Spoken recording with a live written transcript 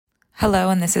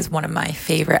Hello, and this is one of my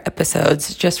favorite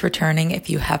episodes, just returning if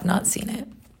you have not seen it.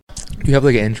 Do you have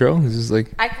like an intro? Is this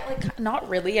like... I like not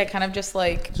really. I kind of just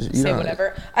like say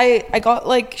whatever. I got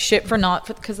like shit for not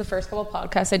because the first couple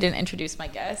podcasts I didn't introduce my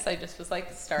guests. I just was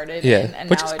like started. Yeah, and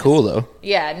which now is cool though.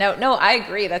 Yeah, no, I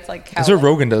agree. That's like how that's what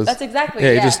Rogan does. That's exactly.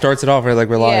 Yeah, he just starts it off right like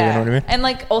we're live. You know what I mean? And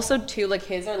like also too, like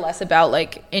his are less about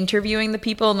like interviewing the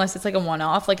people unless it's like a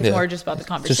one-off. Like it's more just about the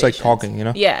conversation. Just like talking, you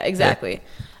know? Yeah, exactly.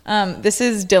 Yeah. This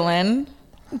is Dillon.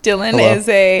 Dillon is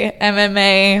a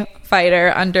MMA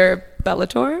fighter under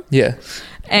Bellator. Yeah.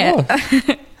 And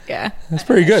yeah, that's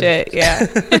pretty good. Shit,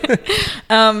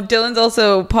 yeah. Dillon's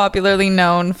also popularly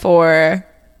known for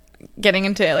getting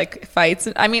into like fights.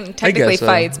 I mean, technically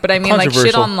fights, but I mean like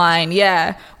shit online.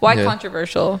 Yeah. Why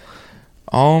controversial?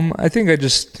 I think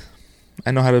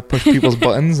I know how to push people's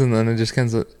buttons, and then it just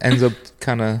ends up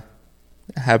kind of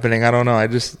happening. I don't know.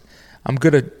 I'm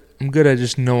good at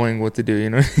just knowing what to do, you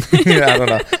know? I don't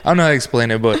know how to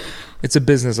explain it, but it's a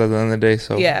business at the end of the day.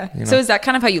 So yeah. You know. So is that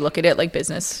kind of how you look at it, like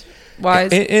business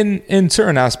wise? In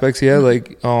certain aspects, yeah.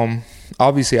 Like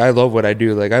obviously I love what I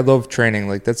do. Like I love training.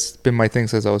 Like that's been my thing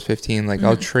since I was 15. Like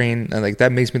I'll train, and like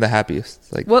that makes me the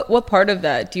happiest. Like what part of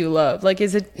that do you love? Like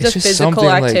is it just physical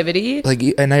activity? Like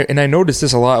and I noticed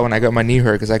this a lot when I got my knee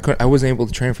hurt, because I wasn't able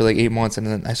to train for like 8 months, and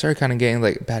then I started kind of getting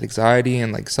like bad anxiety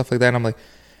and like stuff like that. And I'm like,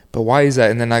 but why is that?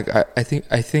 And then I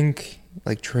think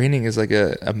like training is like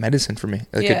a medicine for me,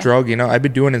 like a drug, you know? I've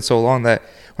been doing it so long that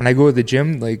when I go to the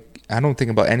gym, like I don't think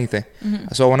about anything.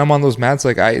 So when I'm on those mats,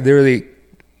 like I literally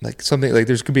like something like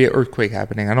there's could be an earthquake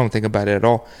happening, I don't think about it at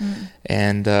all.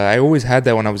 And I always had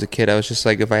that when I was a kid. I was just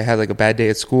like, if I had like a bad day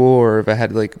at school, or if I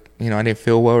had like, you know, I didn't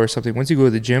feel well or something, once you go to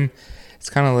the gym, it's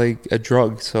kind of like a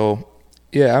drug. So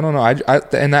yeah, I don't know. I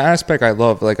in that aspect I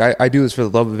love. Like I do this for the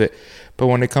love of it. But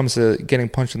when it comes to getting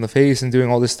punched in the face and doing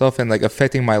all this stuff and like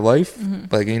affecting my life,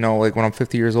 like, you know, like when I'm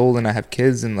 50 years old and I have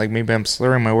kids and like maybe I'm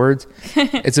slurring my words,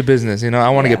 it's a business, you know. I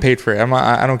want to get paid for it.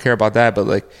 I don't care about that. But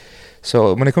like,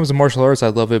 so when it comes to martial arts, I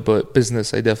love it. But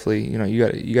business, I definitely, you know,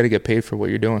 you got to get paid for what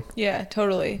you're doing. Yeah,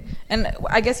 totally. And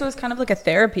I guess it was kind of like a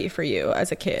therapy for you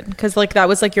as a kid, because like that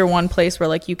was like your one place where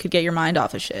like you could get your mind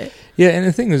off of shit. Yeah, and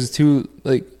the thing is too,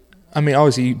 like, I mean,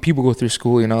 obviously, people go through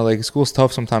school, you know, like, school's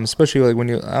tough sometimes, especially, like, when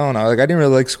you, I don't know, like, I didn't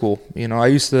really like school, you know. I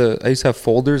used to have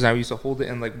folders, and I used to hold it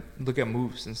and, like, look at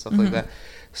moves and stuff like that.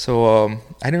 So,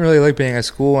 I didn't really like being at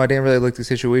school. I didn't really like the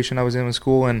situation I was in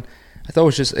school, and I thought it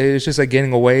was just, like,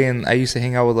 getting away, and I used to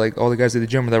hang out with, like, all the guys at the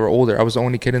gym that were older. I was the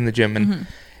only kid in the gym, and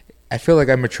I feel like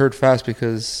I matured fast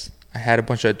because I had a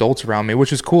bunch of adults around me,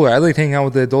 which is cooler. I liked hanging out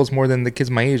with the adults more than the kids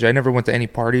my age. I never went to any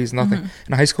parties, nothing.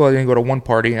 In high school, I didn't go to one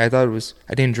party. I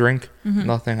didn't drink,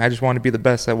 nothing. I just wanted to be the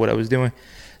best at what I was doing.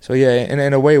 So yeah, and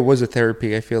in a way, it was a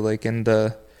therapy, I feel like. And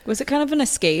was it kind of an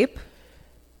escape?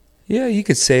 Yeah, you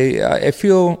could say. I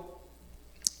feel.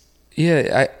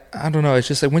 Yeah, I don't know. It's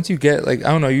just like once you get like,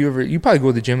 I don't know. You probably go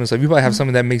to the gym and stuff. You probably have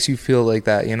something that makes you feel like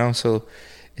that, you know. So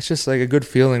it's just like a good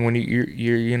feeling when you're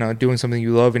you know, doing something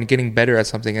you love and getting better at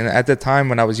something. And at the time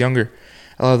when I was younger,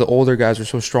 a lot of the older guys were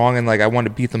so strong, and like I wanted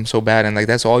to beat them so bad, and like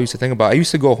that's all I used to think about. I used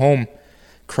to go home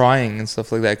crying and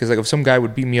stuff like that, because like if some guy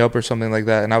would beat me up or something like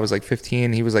that, and I was like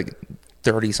 15, he was like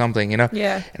 30 something, you know.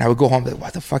 Yeah. And I would go home like, why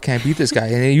the fuck can't I beat this guy?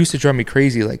 And it used to drive me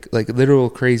crazy, like literal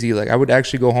crazy. Like I would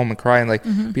actually go home and cry and like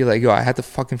be like, yo, I had to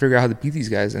fucking figure out how to beat these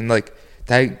guys, and like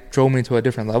that drove me to a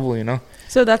different level, you know.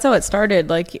 So that's how it started.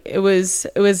 Like it was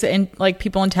in like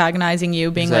people antagonizing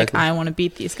you, being like, I want to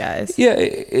beat these guys. Yeah,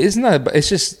 it's not. It's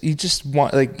just you just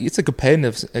want, like, it's a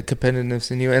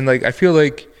competitiveness in you. And like I feel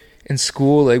like in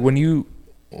school, like when you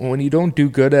don't do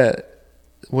good at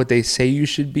what they say you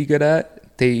should be good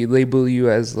at, they label you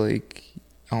as like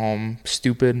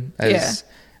stupid, as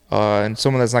and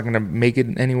someone that's not going to make it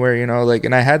anywhere, you know. Like,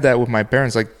 and I had that with my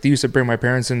parents. Like, they used to bring my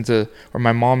parents or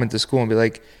my mom into school and be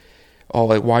like, oh,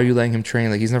 like, why are you letting him train?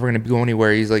 Like, he's never going to go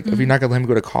anywhere. He's like, if you're not going to let him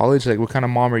go to college, like, what kind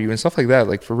of mom are you? And stuff like that,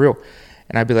 like, for real.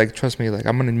 And I'd be like, trust me, like,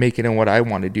 I'm going to make it in what I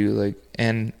want to do. Like,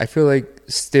 and I feel like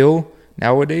still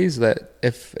nowadays that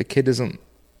if a kid doesn't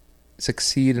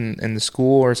succeed in the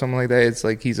school or something like that, it's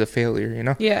like he's a failure, you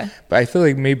know? Yeah. But I feel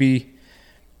like maybe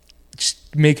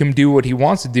just make him do what he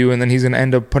wants to do, and then he's gonna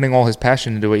end up putting all his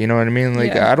passion into it, you know what I mean?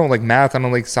 Like, I don't like math, I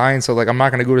don't like science, so like I'm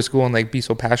not gonna go to school and like be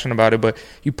so passionate about it. But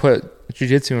you put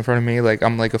jiu-jitsu in front of me, like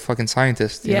I'm like a fucking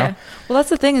scientist, you know? Well, that's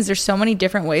the thing, is there's so many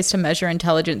different ways to measure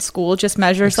intelligence. School just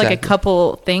measures like a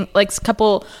couple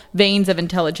veins of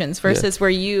intelligence, versus where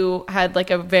you had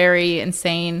like a very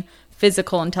insane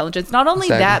physical intelligence. Not only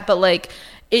that, but like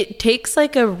it takes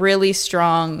like a really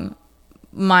strong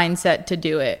mindset to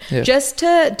do it, just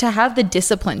to have the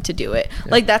discipline to do it.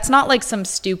 Like that's not like some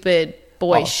stupid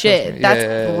boy shit.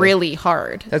 That's really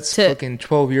hard. That's fucking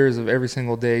 12 years of every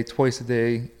single day, twice a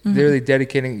day, literally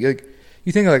dedicating. Like,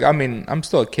 you think, like, I mean, I'm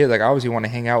still a kid. Like, I obviously want to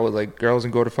hang out with, like, girls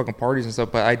and go to fucking parties and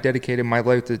stuff, but I dedicated my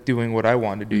life to doing what I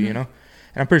wanted to do, you know?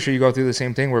 And I'm pretty sure you go through the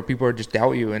same thing where people are just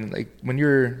doubt you. And, like, when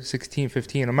you're 16,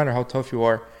 15, no matter how tough you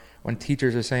are, when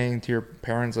teachers are saying to your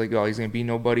parents, like, oh, he's going to be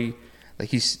nobody, like,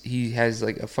 he has,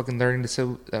 like, a fucking learning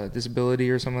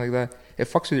disability or something like that, it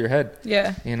fucks with your head.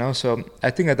 Yeah. You know? So I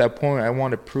think at that point, I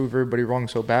wanted to prove everybody wrong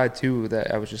so bad, too,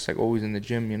 that I was just, like, always in the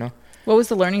gym, you know? What was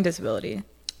the learning disability?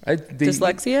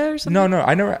 Dyslexia or something? No.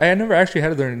 I never actually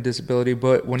had a learning disability,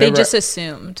 but whenever they just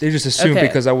assumed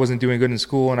because I wasn't doing good in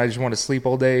school and I just want to sleep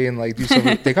all day and like do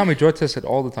something. They got me drug tested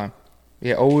all the time.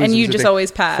 Yeah, always. And you just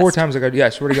always passed. 4 times I got, I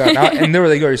swear to God. And they were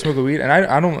like, "Oh, you're smoking weed," and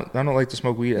I don't like to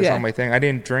smoke weed. That's not my thing. I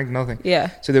didn't drink nothing. Yeah.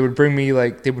 So they would bring me,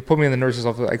 like, they would put me in the nurse's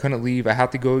office. I couldn't leave. I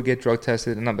had to go get drug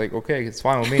tested, and I'm like, okay, it's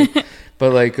fine with me.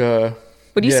 But like,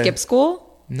 would you skip school?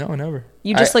 No, never.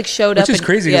 You just like showed up. Which is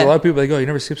crazy because a lot of people are like, oh, you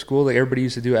never skip school. Like everybody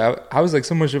used to do it. I was like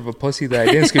so much of a pussy that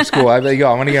I didn't skip school. I'd be like,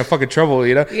 yo, I'm gonna get in fucking trouble,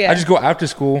 you know? Yeah. I just go after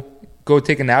school, go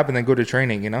take a nap, and then go to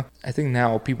training, you know? I think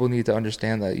now people need to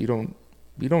understand that you don't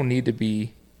need to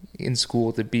be in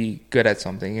school to be good at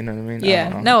something, you know what I mean?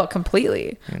 Yeah, no,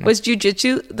 completely. You know? Was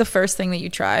jiu-jitsu the first thing that you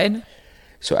tried?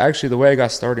 So actually the way I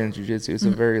got started in jiu-jitsu, it's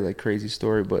a very like crazy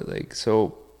story, but like,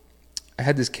 so I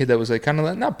had this kid that was like kind of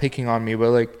like, not picking on me, but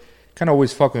like kind of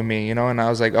always fucking with me, you know? And I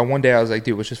was like, one day I was like,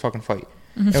 dude, let's just fucking fight.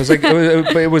 It was like,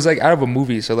 but it was like out of a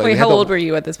movie. So like, wait, how old were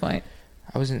you at this point?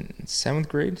 I was in 7th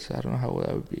grade, so I don't know how old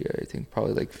I would be. I think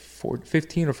probably like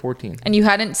 15 or 14. And you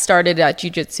hadn't started at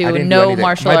jiu-jitsu, no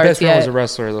martial arts yet? My best friend was a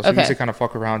wrestler, though, so we used to kind of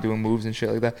fuck around doing moves and shit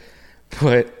like that.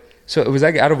 But, so it was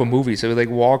like out of a movie. So we like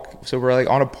walk, so we're like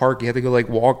on a park, you had to go like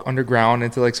walk underground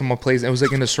into like some place, and it was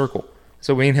like in a circle.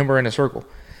 So me and him were in a circle.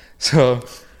 So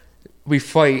we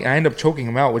fight, and I end up choking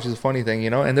him out, which is a funny thing,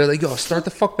 you know? And they're like, yo, start the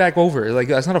fuck back over. Like,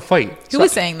 that's not a fight. Who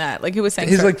was saying that? Like, who was saying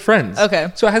his, like, friends.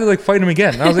 Okay. So I had to, like, fight him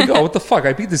again. And I was like, oh, what the fuck?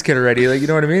 I beat this kid already. Like, you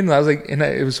know what I mean? And I was like,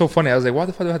 it was so funny. I was like, why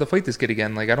the fuck do I have to fight this kid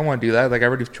again? Like, I don't want to do that. Like, I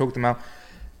already choked him out.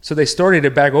 So they started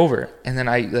it back over. And then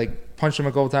I, like, punched him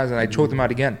a couple times, and I choked him out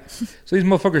again. So these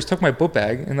motherfuckers took my book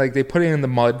bag, and, like, they put it in the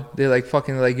mud. They, like,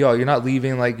 fucking, like, yo, you're not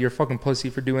leaving. Like, you're fucking pussy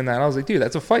for doing that. And I was like, dude,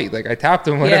 that's a fight. Like, I tapped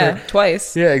him, whatever. Yeah,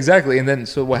 twice. Yeah, exactly. And then,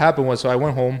 so what happened was, so I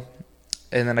went home.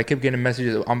 And then I kept getting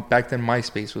messages. Back then,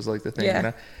 MySpace was like the thing, you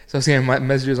know? So I was getting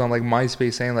messages on like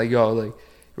MySpace saying like, "Yo, like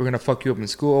we're gonna fuck you up in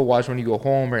school. Watch when you go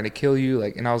home. We're gonna kill you."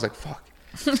 Like, and I was like, "Fuck."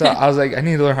 So I was like, I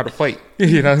need to learn how to fight,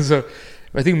 you know. So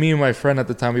I think me and my friend at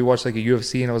the time, we watched like a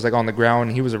UFC, and I was like on the ground.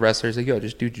 And he was a wrestler. He's like, "Yo,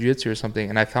 just do jiu-jitsu or something."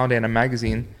 And I found it in a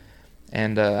magazine,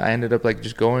 and I ended up like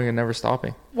just going and never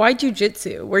stopping. Why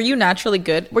jiu-jitsu? Were you naturally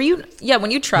good? Were you? Yeah,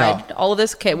 when you tried all of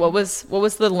this, okay. What was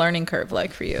the learning curve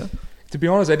like for you? To be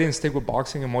honest, I didn't stick with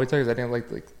boxing and Muay Thai because I didn't like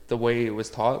the way it was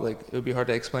taught. Like, it would be hard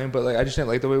to explain, but like I just didn't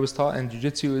like the way it was taught. And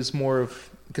jiu-jitsu is more of,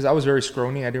 because I was very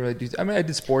scrawny. I didn't really do. I mean, I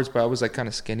did sports, but I was like kind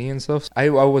of skinny and stuff. I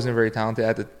wasn't very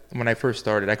talented when I first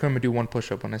started. I couldn't even do one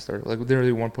push-up when I started. Like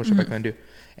literally one push-up I couldn't do,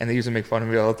 and they used to make fun of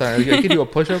me all the time. Like, I could do a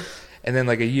push-up, and then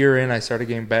like a year in, I started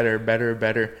getting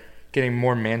better, getting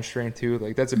more man strength too.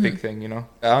 Like that's a big thing, you know.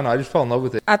 I don't know. I just fell in love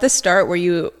with it. At the start, were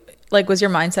you like, was your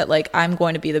mindset like, I'm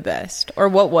going to be the best, or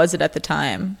what was it at the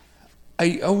time?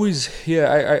 I always,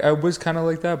 I was kind of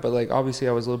like that, but like obviously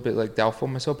I was a little bit like doubtful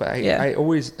of myself, but I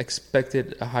always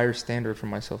expected a higher standard for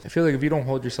myself. I feel like if you don't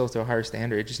hold yourself to a higher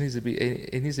standard, it just needs to be,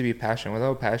 it needs to be passion.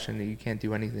 Without passion, you can't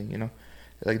do anything, you know?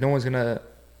 Like no one's gonna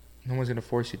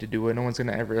force you to do it. No one's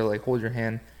gonna ever like hold your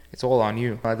hand. It's all on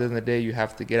you. At the end of the day, you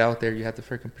have to get out there, you have to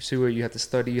freaking pursue it, you have to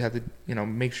study, you have to, you know,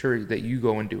 make sure that you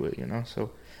go and do it, you know? So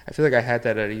I feel like I had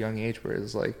that at a young age where it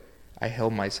was like, I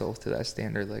held myself to that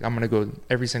standard. Like, I'm going to go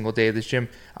every single day to this gym.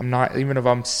 I'm not, even if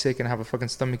I'm sick and have a fucking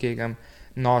stomach ache, I'm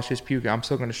nauseous, puking, I'm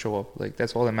still going to show up. Like,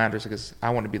 that's all that matters because I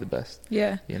want to be the best.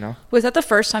 Yeah. You know? Was that the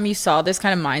first time you saw this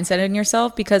kind of mindset in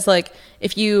yourself? Because, like,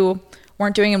 if you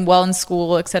weren't doing well in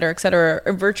school, et cetera,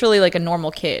 or virtually like a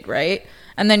normal kid, right?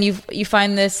 And then you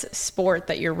find this sport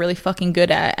that you're really fucking good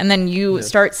at. And then you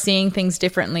start seeing things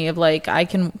differently of like, I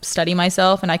can study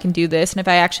myself and I can do this. And if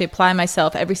I actually apply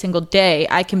myself every single day,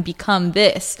 I can become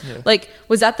this. Yeah. Like,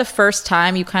 was that the first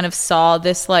time you kind of saw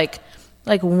this like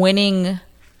winning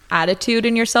attitude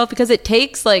in yourself? Because it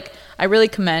takes like, I really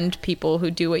commend people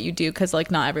who do what you do because like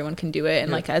not everyone can do it.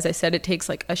 And like, as I said, it takes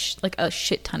like a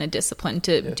shit ton of discipline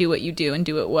to do what you do and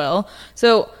do it well.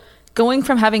 So going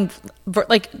from having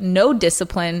like no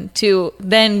discipline to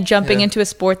then jumping into a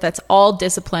sport that's all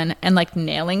discipline and like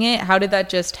nailing it, how did that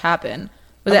just happen?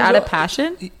 Was it out of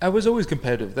passion? I was always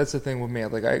competitive. That's the thing with me.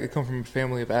 Like, I come from a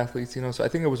family of athletes, you know, so I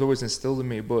think it was always instilled in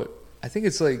me. But I think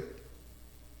it's like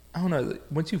I don't know.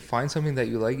 Once you find something that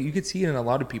you like, you could see it in a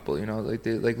lot of people. You know, like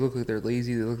they like look like they're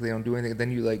lazy. They look like they don't do anything.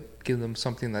 Then you like give them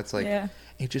something that's like,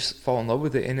 you just fall in love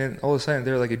with it, and then all of a sudden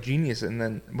they're like a genius. And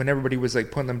then when everybody was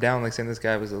like putting them down, like saying this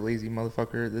guy was a lazy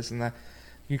motherfucker, this and that.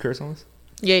 You curse on this?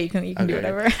 Yeah, you can do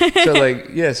whatever. So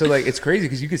like it's crazy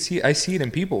because you could see, I see it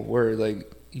in people where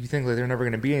like you think like they're never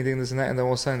gonna be anything, this and that, and then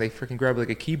all of a sudden they freaking grab like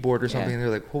a keyboard or something, and they're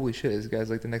like, holy shit, this guy's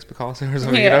like the next Picasso or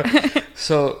something, you know?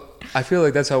 So I feel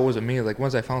like that's how it was with me. Like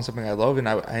once I found something I love and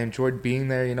I enjoyed being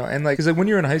there, you know, and like, cause like when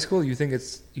you're in high school, you think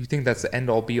that's the end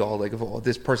all be all. Like if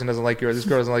this person doesn't like you or this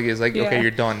girl doesn't like you, it's like okay,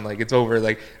 you're done. Like it's over.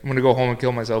 Like I'm gonna go home and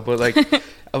kill myself. But like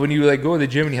when you like go to the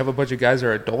gym and you have a bunch of guys that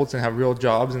are adults and have real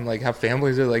jobs and like have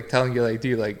families, they're like telling you like,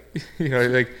 dude, like you know,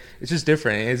 like it's just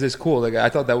different. It's just cool. Like I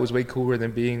thought that was way cooler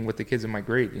than being with the kids in my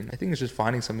grade. You know? I think it's just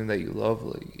finding something that you love.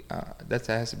 Like that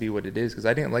has to be what it is. Because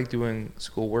I didn't like doing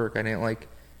schoolwork. I didn't like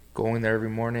going there every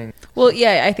morning. Well,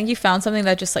 yeah, I think you found something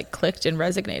that just like clicked and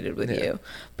resonated with you.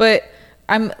 But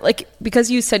I'm like, because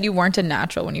you said you weren't a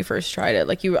natural when you first tried it.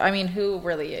 Like I mean, who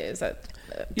really is that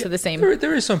to the same?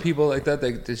 There is some people like that.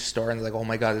 They just start and like, oh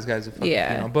my god, this guy's a fucking, you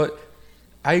know. But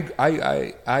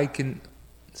I can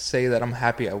say that I'm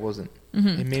happy I wasn't.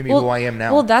 It made me who I am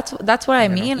now. Well, that's what I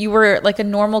mean. You were like a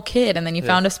normal kid, and then you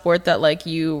found a sport that like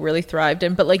you really thrived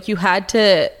in. But like you had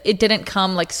to, it didn't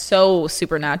come like so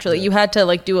supernaturally. You had to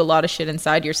like do a lot of shit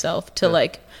inside yourself to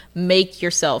like make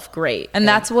yourself great, and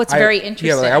that's what's very interesting.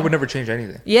 Yeah, like I would never change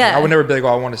anything. Yeah, like, I would never be like, oh,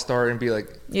 I want to start and be like,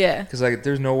 because like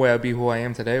there's no way I'd be who I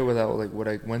am today without like what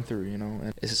I went through, you know.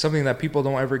 And it's something that people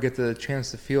don't ever get the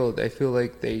chance to feel. They feel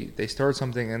like they start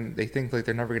something and they think like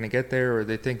they're never gonna get there, or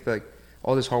they think like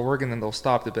all this hard work, and then they'll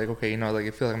stop. They'll be like, okay, you know, like I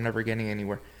feel like I'm never getting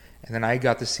anywhere. And then I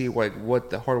got to see like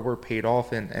what the hard work paid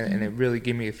off, and it really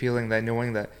gave me a feeling that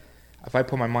knowing that if I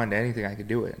put my mind to anything, I could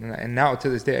do it. And now to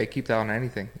this day, I keep that on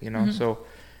anything, you know. So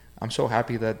I'm so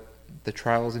happy that the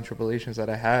trials and tribulations that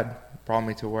I had brought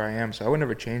me to where I am. So I would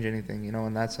never change anything, you know,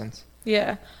 in that sense.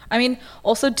 Yeah. I mean,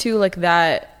 also too, like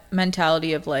that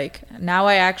mentality of like, now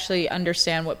I actually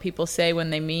understand what people say when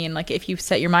they mean like, if you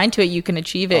set your mind to it, you can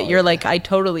achieve it. You're like, I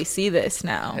totally see this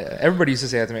now. Yeah, everybody used to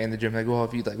say that to me in the gym, like, well,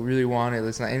 if you like really want it,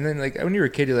 listen. And then like when you're a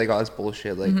kid, you're like, oh, that's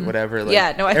bullshit, like whatever. Like,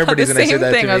 yeah, no, I everybody's thought the same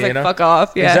thing. I was like, fuck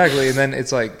off. Yeah, exactly. And then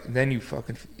it's like, then you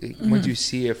fucking once you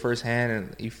see it firsthand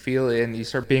and you feel it, and you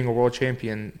start being a world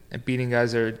champion and beating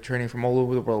guys that are training from all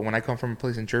over the world. When I come from a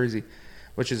place in Jersey,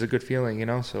 which is a good feeling, you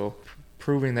know, so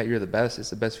proving that you're the best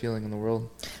is the best feeling in the world.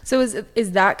 So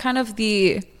is that kind of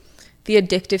the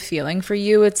addictive feeling for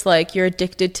you? It's like you're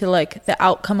addicted to like the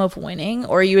outcome of winning,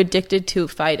 or are you addicted to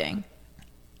fighting?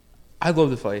 I love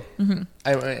to fight.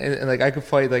 I could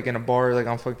fight like in a bar like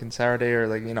on fucking Saturday, or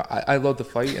like, you know, I love to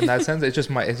fight in that sense. It's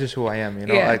just who I am, you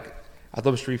know. Like I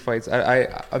love street fights.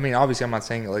 I mean, obviously, I'm not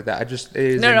saying it like that. I just it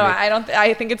is. No, I don't.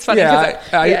 I think it's funny. Yeah,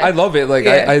 I love it. Like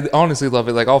I honestly love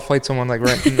it. Like I'll fight someone like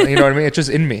right. You know what I mean? It's just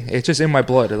in me. It's just in my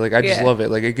blood. Like I just love it.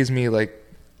 Like it gives me like,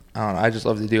 I don't know. I just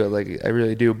love to do it. Like I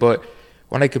really do. But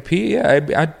when I compete,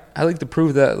 I like to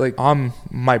prove that like I'm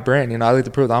my brand. You know, I like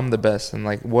to prove that I'm the best, and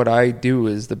like what I do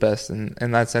is the best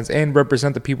in that sense, and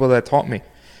represent the people that taught me,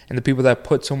 and the people that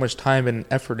put so much time and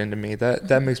effort into me.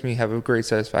 That makes me have a great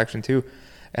satisfaction too.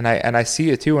 And I see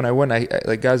it too when I win. I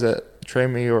like guys that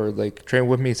train me or like train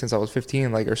with me since I was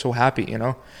 15, like are so happy, you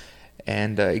know,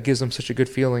 and it gives them such a good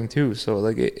feeling too. So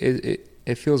like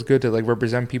it feels good to like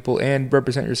represent people and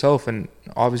represent yourself, and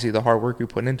obviously the hard work you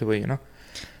put into it, you know.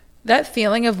 That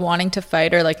feeling of wanting to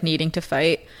fight or like needing to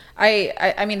fight,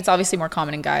 I mean, it's obviously more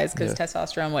common in guys because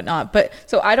testosterone and whatnot. But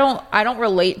so I don't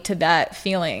relate to that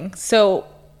feeling. So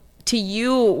to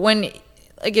you, when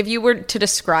like if you were to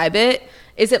describe it,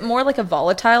 is it more like a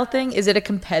volatile thing? Is it a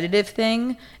competitive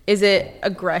thing? Is it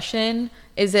aggression?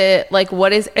 Is it like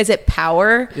is it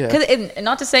power? Because and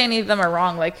not to say any of them are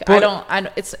wrong. Like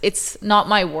but, it's not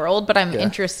my world, but I'm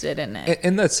interested in it.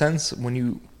 In that sense, when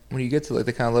you get to like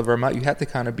the kind of level I'm at, you have to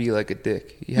kind of be like a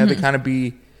dick. You have to kind of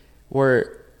be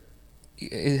where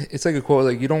it's like a quote,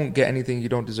 like you don't get anything you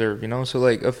don't deserve, you know? So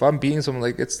like if I'm beating someone,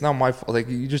 like it's not my fault. Like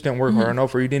you just didn't work hard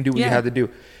enough, or you didn't do what you had to do.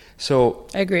 So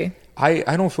I agree.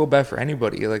 I don't feel bad for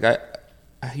anybody. Like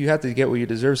you have to get what you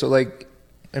deserve. So like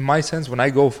in my sense, when I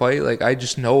go fight, like I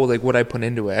just know like what I put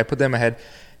into it. I put that in my head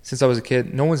since I was a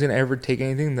kid. No one's gonna ever take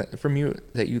anything from you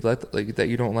that you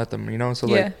don't let them, you know? So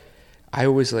like I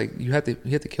always like you have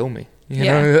to kill me. You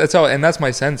know? That's how, and that's my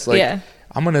sense. Like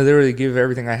I'm gonna literally give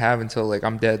everything I have until like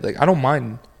I'm dead. Like I don't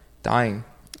mind dying.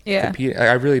 Competing.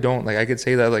 I really don't. Like I could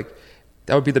say that like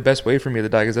that would be the best way for me to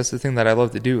die, because that's the thing that I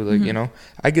love to do. Like, you know,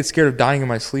 I get scared of dying in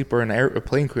my sleep or in a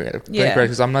plane crash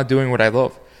because I'm not doing what I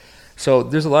love. So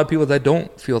there's a lot of people that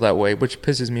don't feel that way, which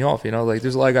pisses me off, you know? Like,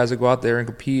 there's a lot of guys that go out there and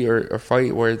compete or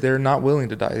fight where they're not willing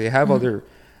to die. They have other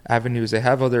avenues. They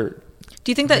have other...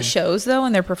 Do you think that shows, though,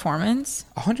 in their performance?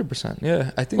 100%,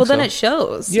 yeah. I think so. Well, then it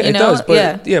shows, Yeah, you know? It does,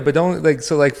 but... Yeah, but don't... Like,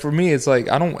 so, like, for me, it's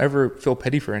like, I don't ever feel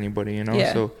petty for anybody, you know?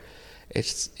 Yeah. So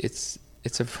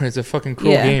it's a fucking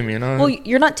cruel game, you know? Well,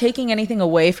 you're not taking anything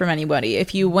away from anybody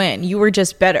if you win. You were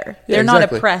just better. They're not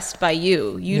oppressed by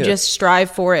you. You just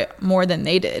strive for it more than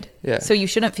they did. Yeah. So you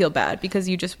shouldn't feel bad because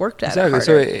you just worked at it harder.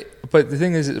 So, but the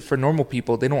thing is, for normal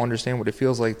people, they don't understand what it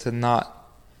feels like to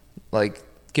not, like,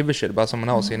 give a shit about someone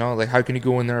else, you know? Like, how can you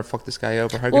go in there and fuck this guy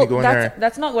up? Or how can you go in there?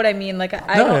 That's not what I mean. Like,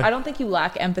 I don't think you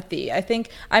lack empathy. I think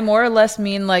I more or less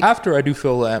mean, like... After I do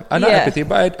feel not empathy,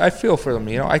 but I feel for them,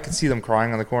 you know? I can see them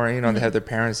crying on the corner, you know? They have their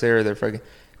parents there, they're fucking...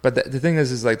 But the thing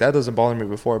is, like, that doesn't bother me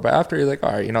before. But after, you're like,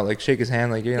 all right, you know, like, shake his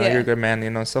hand, like, you know, you're a good man, you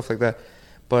know, stuff like that.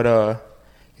 But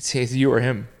it's you or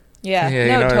him. Yeah,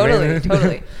 no, totally, I mean?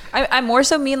 Totally. I more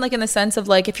so mean, like, in the sense of,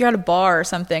 like, if you're at a bar or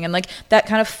something and, like, that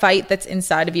kind of fight that's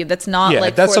inside of you that's not,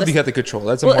 like... that's something you have to control.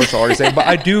 That's a martial artist thing. But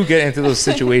I do get into those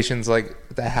situations, like,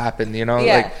 that happen, you know?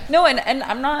 Yeah. Like, no, and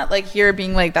I'm not, like, here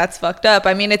being, like, that's fucked up.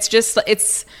 I mean, it's just...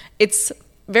 It's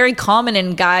very common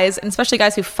in guys, and especially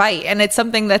guys who fight. And it's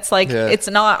something that's, like, it's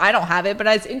not... I don't have it, but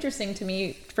it's interesting to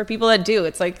me for people that do.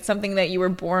 It's, like, something that you were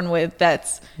born with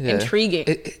that's intriguing.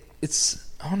 It's...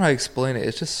 I don't know how to explain it.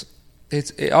 It's just...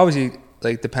 It obviously,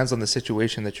 like, depends on the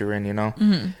situation that you're in, you know?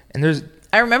 Mm-hmm. And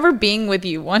I remember being with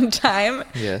you one time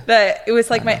that it was,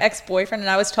 like, my ex-boyfriend, and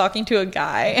I was talking to a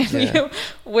guy, and you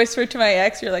whispered to my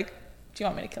ex, you're like, do you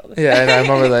want me to kill this guy? Yeah, and I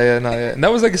remember that. And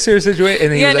that was, like, a serious situation.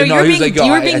 And he was like, you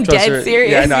were being dead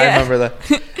serious. Yeah, I remember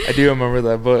that. I do remember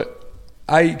that, but...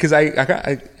 Because I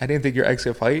didn't think your ex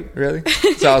could fight, really.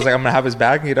 So I was like, I'm going to have his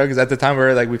back, you know, because at the time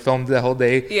we filmed the whole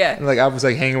day. Yeah. And, like, I was,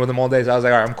 like, hanging with him all day. So I was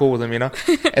like, all right, I'm cool with him, you know.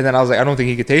 And then I was like, I don't think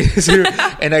he could take this.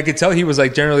 And I could tell he was,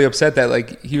 like, generally upset that,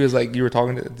 like, he was, like, you were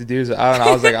talking to the dudes. I don't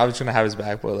know. I was like, I was going to have his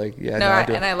back. But, like, yeah.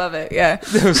 I love it. Yeah.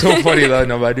 It was so funny, though.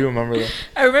 No, but I do remember that.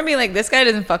 I remember being like, this guy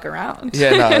doesn't fuck around.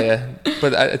 Yeah.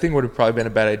 But I think it would have probably been a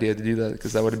bad idea to do that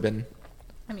because that would have been...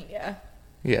 I mean, yeah.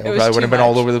 Yeah, it probably would have been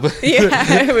all over the place.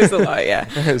 Yeah, it was a lot, yeah.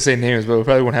 I had the same names, but it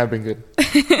probably wouldn't have been good.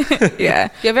 Yeah.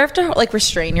 Do you ever have to, like,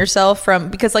 restrain yourself from,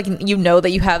 because, like, you know that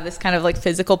you have this kind of, like,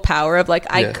 physical power of,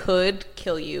 like, I could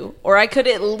kill you, or I could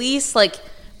at least, like,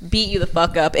 beat you the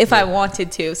fuck up if I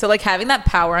wanted to. So, like, having that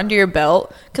power under your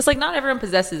belt, because, like, not everyone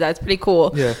possesses that. It's pretty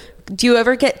cool. Yeah. Do you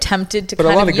ever get tempted to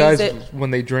kind of use it? But a lot of guys, when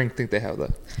they drink, think they have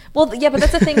that. Well, yeah, but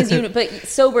that's the thing is, but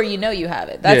sober, you know you have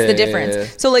it. That's the difference. Yeah.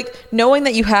 So, like, knowing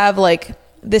that you have, like,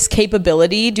 this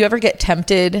capability, do you ever get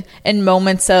tempted in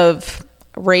moments of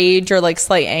rage or, like,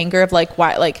 slight anger of, like,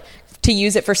 why, like, to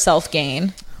use it for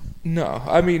self-gain? No,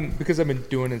 I mean, because I've been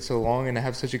doing it so long and I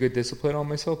have such a good discipline on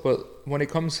myself. But when it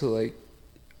comes to, like,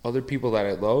 other people that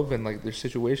I love and, like, their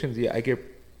situations, yeah, I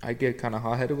get kind of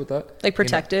hot-headed with that. Like,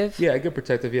 protective? You know? Yeah, I get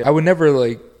protective, yeah. I would never,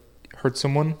 like, hurt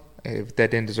someone if that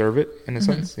didn't deserve it, in a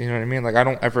sense. You know what I mean? Like, I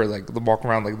don't ever, like, walk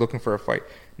around, like, looking for a fight.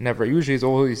 Never. Usually it's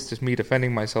always just me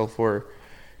defending myself or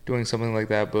doing something like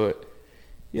that. But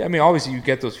yeah, I mean, obviously you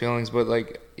get those feelings, but,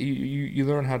 like, you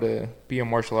learn how to be a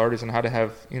martial artist and how to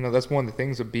have, you know, that's one of the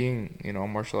things of being, you know, a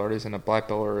martial artist and a black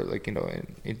belt, or, like, you know,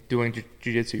 in doing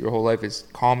jiu-jitsu your whole life, is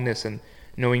calmness and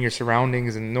knowing your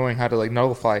surroundings and knowing how to, like,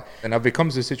 nullify. And if it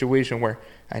comes to a situation where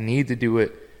I need to do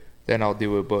it, then I'll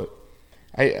do it. But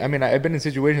I mean, I've been in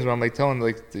situations where I'm, like, telling,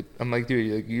 like, I'm like,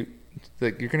 dude,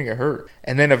 you're gonna get hurt.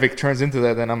 And then if it turns into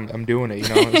that, then I'm doing it,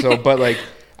 you know. So, but, like,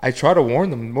 I try to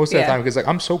warn them most of the time because, like,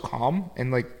 I'm so calm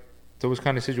in, like, those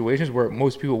kind of situations where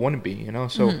most people wouldn't be, you know.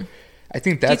 So I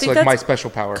think that's, like, my special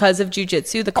power because of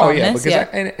jiu-jitsu, the calmness. Oh yeah,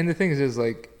 because and the thing is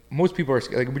like, most people are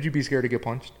scared. Like, would you be scared to get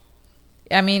punched?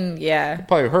 I mean, yeah, it'd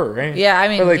probably hurt, right? Yeah, I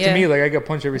mean, but, like, to me, like, I get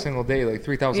punched every single day, like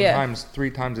 3,000 times,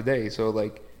 3 times a day. So,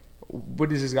 like,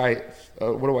 what is this guy?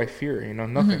 What do I fear? You know,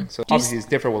 nothing. So obviously it's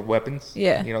different with weapons.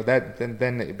 Yeah, you know, that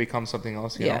then it becomes something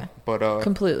else. You know? But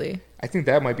completely. I think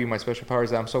that might be my special power, is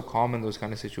that I'm so calm in those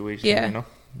kind of situations. Yeah. You know.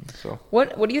 So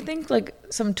what do you think, like,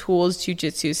 some tools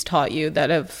jiu-jitsu's taught you that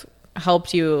have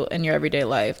helped you in your everyday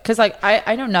life? Because, like,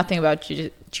 I know nothing about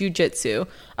jiu-jitsu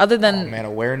other than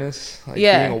awareness. Like,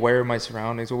 being aware of my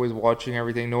surroundings, always watching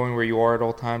everything, knowing where you are at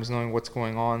all times, knowing what's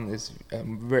going on is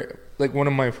very, like, one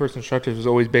of my first instructors was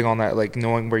always big on that, like,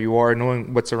 knowing where you are,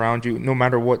 knowing what's around you, no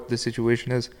matter what the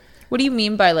situation is. What do you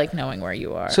mean by, like, knowing where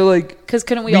you are? So, like, because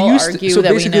couldn't we all argue that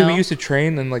basically we used to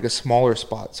train in, like, a smaller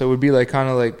spot. So it would be, like, kind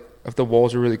of like if the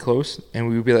walls are really close, and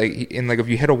we would be like, and, like, if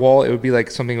you hit a wall, it would be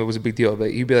like something that was a big deal.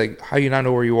 But you'd be like, how do you not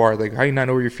know where you are? Like, how do you not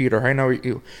know where your feet are?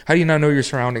 How do you not know your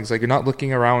surroundings? Like, you're not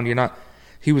looking around. You're not.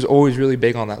 he was always really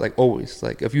big on that. Like always,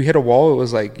 like if you hit a wall, it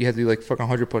was like you had to do like fucking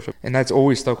 100 push-ups, and that's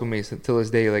always stuck with me till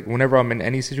this day. Like whenever I'm in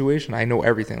any situation, I know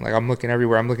everything. Like I'm looking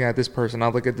everywhere. I'm looking at this person. I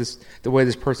look at the way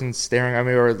this person's staring at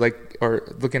me, or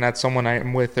looking at someone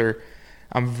I'm with, or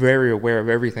I'm very aware of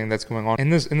everything that's going on in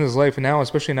this life now.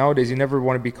 Especially nowadays, you never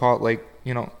want to be caught like,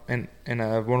 you know, in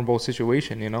a vulnerable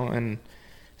situation, you know, and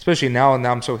especially now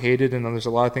I'm so hated, and there's a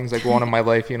lot of things that go on in my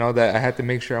life, you know, that I had to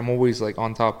make sure I'm always like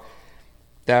on top.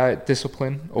 That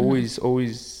discipline, always,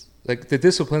 like the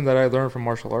discipline that I learned from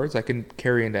martial arts, I can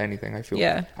carry into anything. I feel.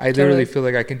 Yeah. I literally feel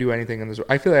like I can do anything in this.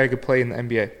 I feel like I could play in the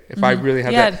NBA if I really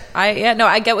had that.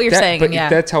 I get what you're saying. But yeah,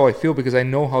 that's how I feel, because I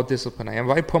know how disciplined I am.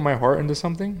 If I put my heart into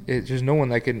something, there's no one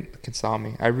that can stop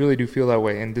me. I really do feel that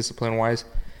way. And discipline wise,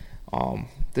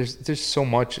 there's so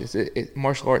much.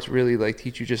 Martial arts really like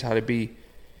teach you just how to be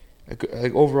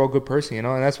like overall good person, you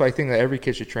know. And that's why I think that every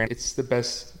kid should train. It's the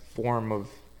best form of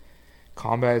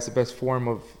combat. Is the best form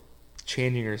of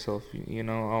changing yourself, you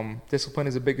know. Discipline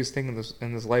is the biggest thing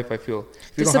in this life, I feel.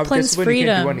 If you don't have discipline, freedom.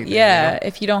 You can't do anything, yeah, you know?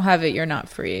 If you don't have it, you're not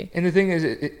free. And the thing is,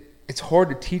 it's hard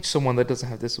to teach someone that doesn't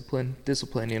have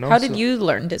discipline, you know. How did you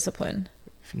learn discipline?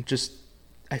 Just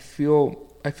I feel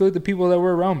like the people that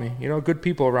were around me, you know, good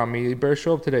people around me. You better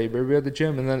show up today, you better be at the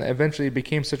gym. And then eventually it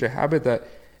became such a habit that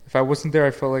if I wasn't there,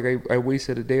 I felt like I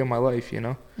wasted a day of my life, you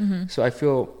know. So I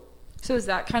feel. So is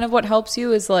that kind of what helps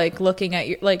you, is like looking at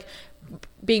your, like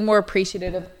being more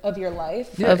appreciative of your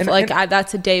life? Yeah,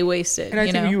 that's a day wasted. And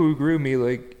I think you agree with me.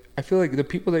 Like, I feel like the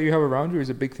people that you have around you is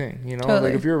a big thing, you know? Totally.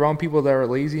 Like if you're around people that are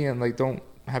lazy and like don't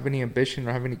have any ambition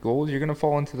or have any goals, you're going to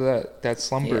fall into that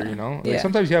slumber, you know? Like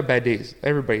sometimes you have bad days.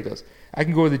 Everybody does. I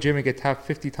can go to the gym and get tapped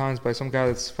 50 times by some guy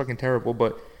that's fucking terrible,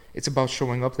 but it's about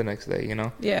showing up the next day, you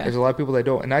know? Yeah. There's a lot of people that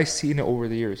don't. And I've seen it over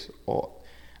the years.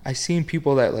 I've seen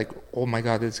people that like, oh my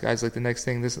God, this guy's like the next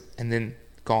thing, this, and then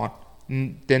gone.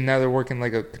 And then now they're working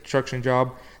like a construction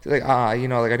job. They're like, you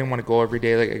know, like I didn't want to go every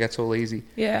day. Like I got so lazy.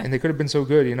 Yeah. And they could have been so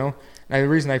good, you know. And the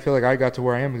reason I feel like I got to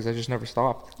where I am is I just never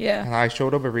stopped. Yeah. And I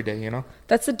showed up every day, you know.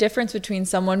 That's the difference between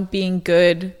someone being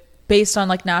good based on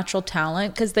like natural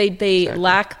talent, because they exactly.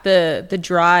 lack the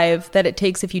drive that it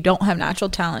takes if you don't have natural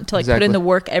talent to like put in the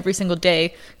work every single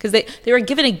day, because they were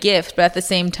given a gift, but at the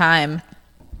same time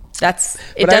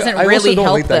it doesn't really also don't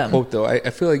help like that them. Quote though. I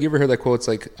feel like you ever heard that quote? It's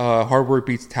like hard work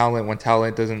beats talent when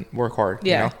talent doesn't work hard.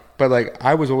 Yeah. You know? But like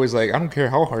I was always like, I don't care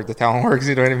how hard the talent works.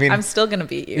 You know what I mean? I'm still gonna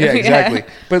beat you. Yeah, exactly.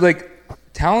 But like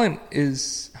talent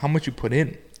is how much you put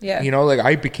in. Yeah. You know, like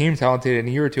I became talented in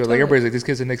a year or two. Totally. Like everybody's like, this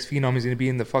kid's the next phenom. He's gonna be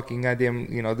in the fucking goddamn,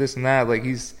 you know, this and that. Like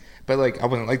but like I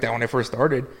wasn't like that when I first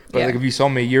started. But like if you saw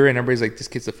me a year in, everybody's like, this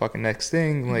kid's the fucking next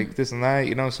thing. Like this and that.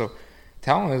 You know, so.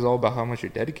 Talent is all about how much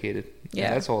you're dedicated. Yeah,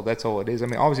 that's all it is. I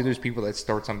mean, obviously, there's people that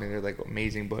start something they're like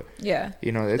amazing, but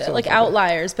you know, it's like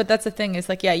outliers. But that's the thing is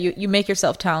like, you make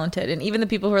yourself talented, and even the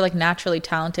people who are like naturally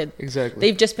talented,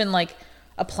 they've just been like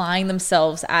applying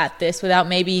themselves at this without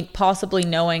maybe possibly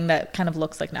knowing that kind of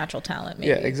looks like natural talent. Maybe.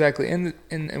 Yeah, exactly. And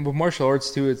with martial arts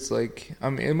too, it's like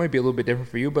it might be a little bit different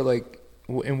for you, but like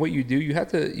in what you do, you have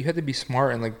to be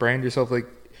smart and like brand yourself. Like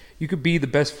you could be the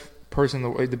best person,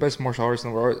 the best martial artist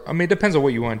in the world. I mean, it depends on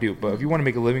what you want to do, but if you want to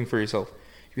make a living for yourself,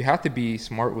 you have to be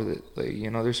smart with it. Like,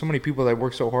 you know, there's so many people that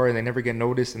work so hard and they never get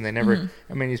noticed, and they never.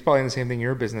 I mean, it's probably the same thing in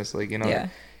your business. Like, you know,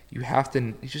 you have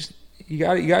to. You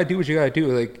gotta do what you gotta do.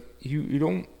 Like you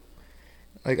don't.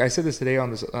 Like I said this today on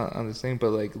this thing, but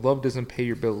like love doesn't pay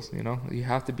your bills. You know, you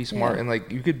have to be smart, and like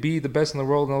you could be the best in the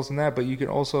world and all this and that, but you can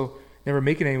also never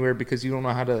make it anywhere because you don't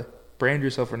know how to brand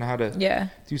yourself or know how to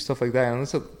do stuff like that. And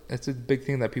that's a big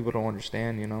thing that people don't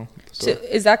understand, you know. So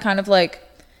is that kind of like,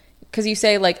 because you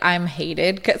say like I'm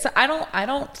hated, because I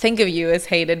don't think of you as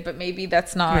hated, but maybe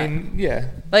that's not. I mean,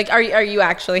 yeah. Like, are you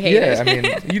actually hated? Yeah, I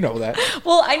mean, you know that.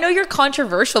 Well, I know you're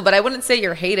controversial, but I wouldn't say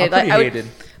you're hated. I'm pretty hated.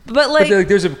 But like,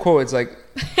 there's a quote. It's like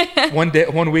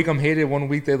 1 week I'm hated, 1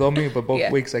 week they love me, but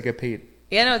both weeks I get paid.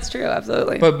 Yeah, no, it's true,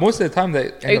 absolutely. But most of the time,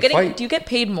 do you get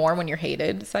paid more when you're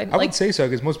hated? I would say so,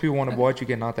 because most people want to watch you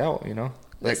get knocked out. You know,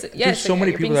 like there's so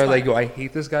many people that are like, yo, I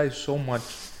hate this guy so much.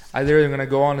 I literally am gonna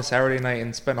go on a Saturday night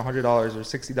and spend $100 or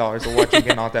 $60 to watch him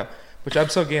get knocked out. Which I'm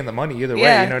still getting the money either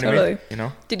way. You know what I mean? You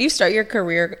know. Did you start your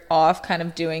career off kind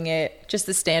of doing it just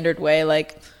the standard way,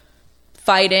 like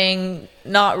fighting,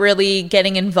 not really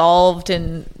getting involved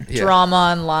in drama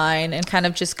online, and kind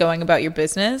of just going about your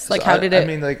business? Like, how did it? I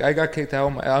mean, like, I got kicked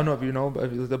out. I don't know if you know,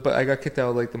 but I got kicked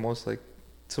out like the most. Like,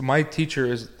 so my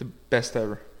teacher is the best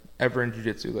ever in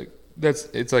jiu-jitsu. Like,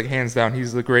 it's like hands down,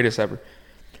 he's the greatest ever.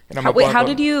 And how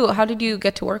did you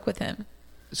get to work with him?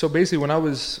 So basically, when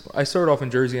I started off in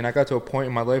Jersey, and I got to a point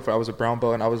in my life where I was a brown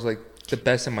belt, and I was like the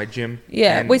best in my gym.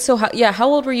 Yeah. And Wait, so how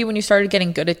old were you when you started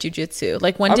getting good at jiu-jitsu?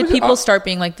 Like, when did people start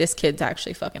being like, this kid's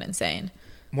actually fucking insane?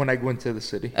 When I went to the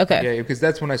city. Okay. Yeah, because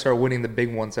that's when I started winning the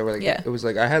big ones that were like, it was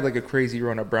like, I had like a crazy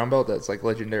run at brown belt that's like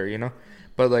legendary, you know?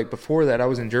 But like before that, I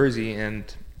was in Jersey, and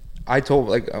I told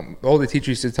like all the teachers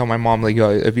used to tell my mom like,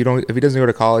 yo, if he doesn't go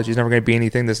to college, he's never going to be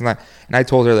anything, this and that. And I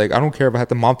told her like, I don't care if I have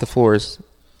to mop the floors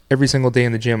every single day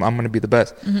in the gym, I'm going to be the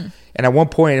best. Mm-hmm. And at one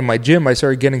point in my gym, I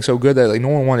started getting so good that like no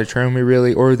one wanted to train me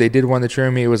really, or they did want to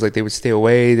train me. It was like they would stay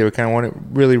away. They would kind of want to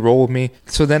really roll with me.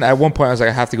 So then at one point I was like,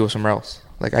 I have to go somewhere else.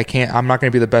 Like I'm not going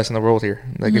to be the best in the world here.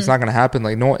 Like it's not going to happen.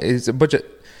 Like there's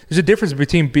a difference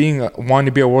between wanting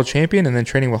to be a world champion and then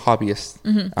training with hobbyists.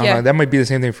 Mm-hmm. Yeah. That might be the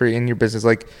same thing for in your business.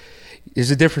 Like there's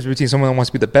a difference between someone that wants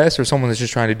to be the best or someone that's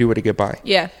just trying to do it to get by.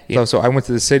 Yeah. So I went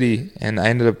to the city and I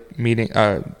ended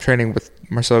up training with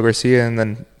Marcelo Garcia, and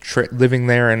then living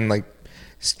there and like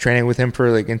training with him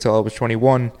for like until I was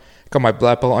 21. Got my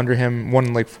black belt under him,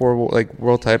 won like 4 like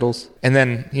world titles, and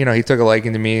then he took a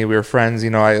liking to me. We were friends. He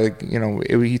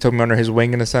took me under his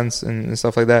wing in a sense and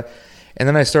stuff like that. And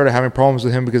then I started having problems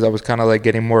with him because I was kind of like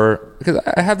getting more, because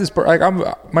I have this like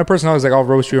my personality is like, I'll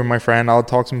roast you with my friend, I'll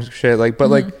talk some shit like, but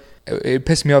like it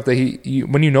pissed me off that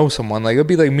when you know someone, like it'll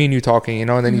be like me and you talking,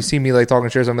 and then you see me like talking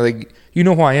shit, I'm like, you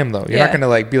know who I am though. You're not gonna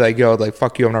like be like, yo, like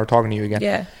fuck you, I'm never talking to you again.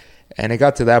 Yeah. And it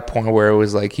got to that point where it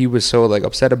was like he was so like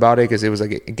upset about it because it was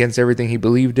like against everything he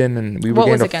believed in, and we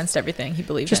were against everything he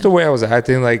believed in? Just the way I was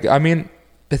acting. Like, I mean,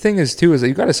 the thing is too is that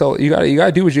you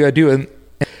gotta do what you gotta do. And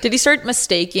did he start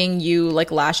mistaking you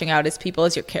like lashing out as people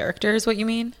as your character? Is what you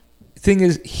mean? The thing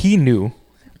is, he knew,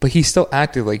 but he still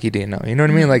acted like he didn't know. You know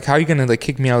what I mean? Like, how are you gonna like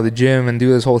kick me out of the gym and do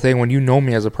this whole thing when you know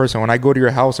me as a person? When I go to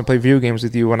your house and play video games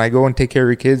with you, when I go and take care of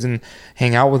your kids and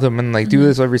hang out with them and like do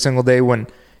this every single day, when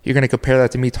you're going to compare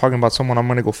that to me talking about someone I'm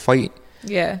going to go fight.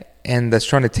 Yeah. And that's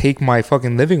trying to take my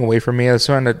fucking living away from me. That's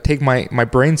trying to take my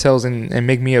brain cells and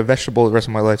make me a vegetable the rest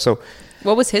of my life. So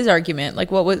what was his argument?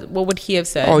 Like, what would he have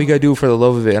said? Oh, you got to do it for the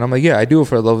love of it. And I'm like, yeah, I do it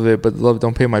for the love of it, but love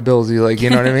don't pay my bills. You like, you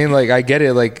know what I mean? Like, I get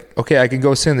it. Like, okay, I can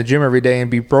go sit in the gym every day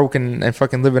and be broken and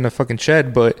fucking live in a fucking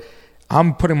shed, but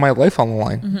I'm putting my life on the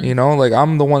line, like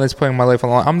I'm the one that's putting my life on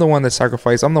the line. I'm the one that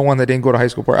sacrificed. I'm the one that didn't go to high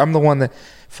school. I'm the one that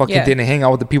fucking didn't hang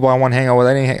out with the people I want to hang out with.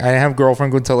 I didn't have a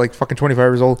girlfriend until like fucking 25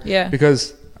 years old. Yeah.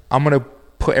 Because I'm going to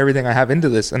put everything I have into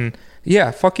this, and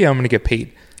fuck yeah, I'm going to get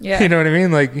paid. Yeah. You know what I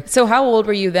mean? Like, so how old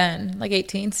were you then? Like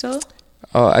 18 still?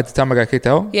 At the time I got kicked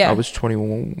out? Yeah. I was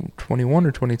 21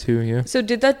 or 22. Yeah. So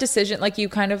did that decision, like you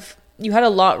had a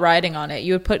lot riding on it.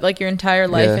 You would put like your entire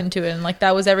life into it, and like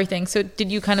that was everything. So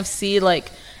did you kind of see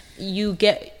like you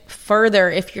get further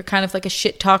if you're kind of like a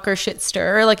shit talker, shit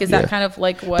stirrer? Like, is that kind of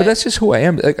like what? But that's just who I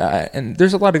am. Like, and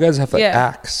there's a lot of guys that have like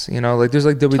acts, like there's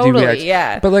like WWE totally, acts.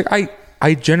 Yeah. But like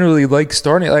I generally like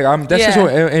starting. Like that's just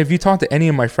what. And if you talk to any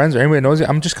of my friends or anybody that knows it,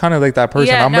 I'm just kind of like that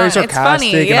person. I'm very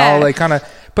sarcastic and all like kind of.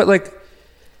 But like,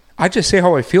 I just say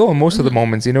how I feel in most of the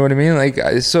moments. You know what I mean? Like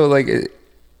so like.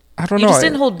 I don't know. You just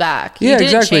didn't hold back. Yeah,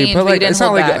 exactly. Change, but like, it's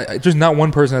not back. like just not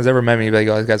one person has ever met me like,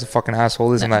 oh, this guy's a fucking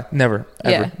asshole. This and that. Never,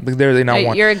 ever. Like, literally not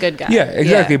one. You're a good guy. Yeah,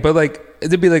 exactly. But like,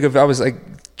 it'd be like if I was like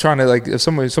trying to like if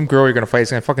some girl you're gonna fight is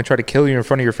gonna fucking try to kill you in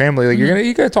front of your family. Like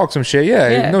you gotta talk some shit.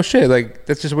 Yeah, no shit. Like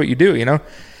that's just what you do.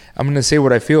 I'm gonna say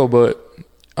what I feel, but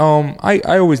I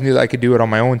always knew that I could do it on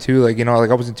my own too. Like like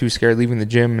I wasn't too scared leaving the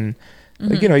gym, and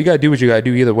like you gotta do what you gotta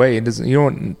do either way. It doesn't.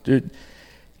 You don't.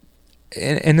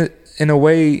 In a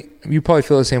way, you probably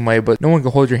feel the same way, but no one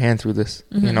can hold your hand through this.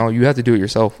 You have to do it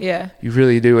yourself. Yeah. You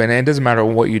really do. And it doesn't matter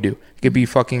what you do. It could be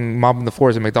fucking mopping the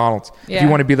floors at McDonald's. Yeah. If you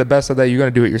want to be the best at that, you're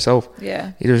going to do it yourself.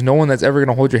 Yeah. There's no one that's ever going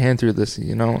to hold your hand through this,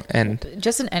 and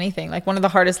just in anything. Like one of the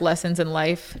hardest lessons in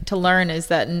life to learn is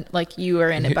that like you are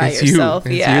in it by yourself.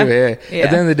 It's you. At the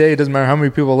end of the day, it doesn't matter how many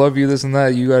people love you, this and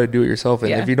that, you got to do it yourself.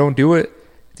 And if you don't do it,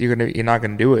 you're not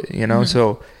going to do it,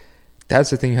 So that's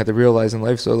the thing you have to realize in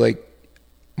life. So like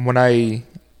when I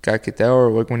got kicked out, or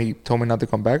like when he told me not to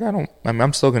come back,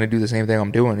 I'm still going to do the same thing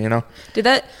I'm doing, Did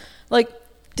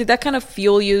that kind of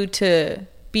fuel you to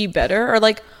be better? Or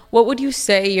like, what would you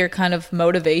say your kind of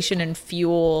motivation and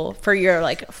fuel for your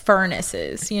like furnace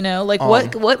is, Like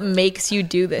what makes you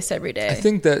do this every day? I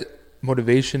think that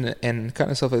motivation and kind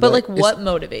of stuff like that. But like what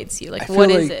motivates you? Like what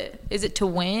is it? Is it to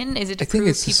win? Is it to prove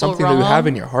it's people something wrong? that you have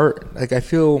in your heart. Like I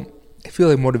feel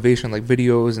like motivation, like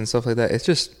videos and stuff like that, it's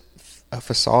just a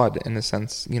facade in a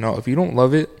sense. If you don't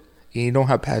love it and you don't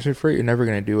have passion for it, you're never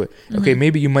going to do it. Okay,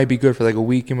 maybe you might be good for like a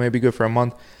week, you might be good for a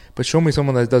month, but show me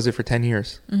someone that does it for 10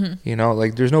 years. You know,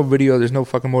 like there's no video, there's no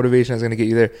fucking motivation that's going to get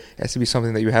you there. It has to be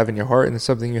something that you have in your heart, and it's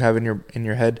something you have in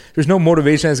your head. There's no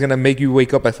motivation that's going to make you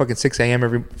wake up at fucking 6 a.m.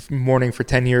 every morning for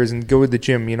 10 years and go to the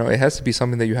gym. You know, it has to be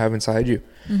something that you have inside you,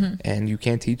 and you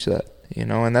can't teach that. You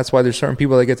know, and that's why there's certain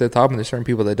people that get to the top and there's certain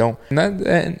people that don't.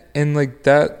 And like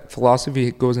that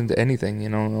philosophy goes into anything, you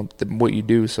know, what you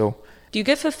do. So do you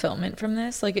get fulfillment from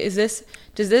this? Like, does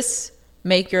this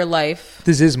make your life?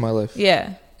 This is my life.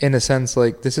 Yeah. In a sense,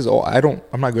 like this is all.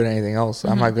 I'm not good at anything else.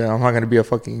 I'm not gonna be a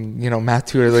fucking, you know, math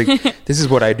tutor. Like this is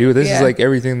what I do. This is like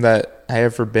everything that I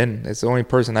ever been. It's the only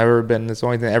person I've ever been. It's the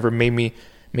only thing that ever made me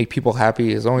make people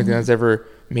happy. It's the only thing that's ever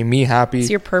made me happy. It's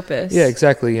your purpose. Yeah,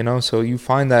 exactly. You know, so you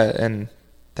find that, and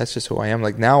that's just who I am.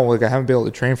 Like now, like I haven't been able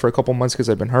to train for a couple months because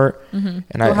I've been hurt. And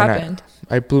what happened?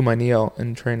 I blew my knee out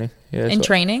in training. Yeah.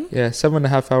 Training? Yeah,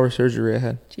 7.5 hour surgery I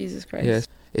had. Jesus Christ. Yeah.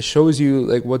 It shows you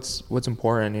like what's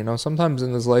important. You know, sometimes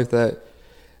in this life that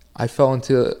I fell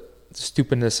into the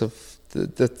stupidness of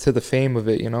the fame of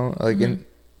it. You know, like and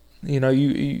you know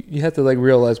you have to like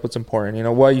realize what's important. You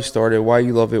know, why you started, why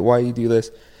you love it, why you do this.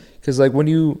 Because like when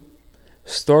you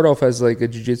start off as like a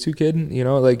jiu-jitsu kid, you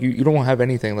know, like you don't have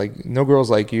anything, like no girls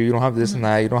like you don't have this and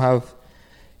that, you don't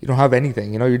have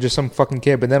anything, you know, you're just some fucking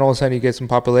kid. But then all of a sudden you get some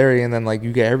popularity, and then like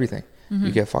you get everything. You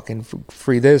get fucking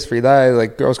free this, free that,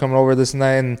 like girls coming over, this and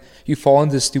that, and you fall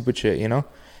into stupid shit, you know.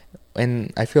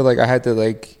 And I feel like I had to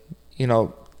like, you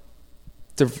know,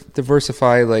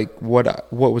 diversify like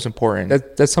what was important.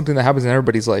 That's something that happens in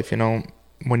everybody's life, you know.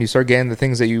 When you start getting the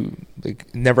things that you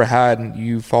like never had, and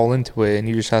you fall into it, and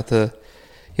you just have to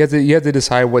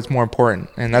decide what's more important.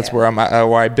 And that's where I'm at,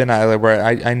 where I've been at, like, where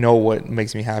I know what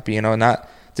makes me happy, you know, not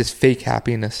this fake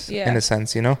happiness in a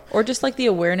sense, you know, or just like the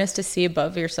awareness to see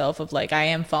above yourself of like, I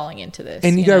am falling into this,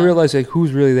 and you gotta realize like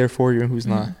who's really there for you and who's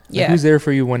not. Like, who's there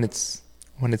for you when it's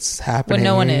happening, when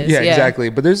no one is. Exactly.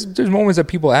 But there's moments that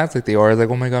people act like they are, like,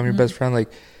 oh my god, I'm your best friend,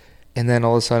 like, and then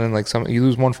all of a sudden like you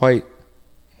lose one fight,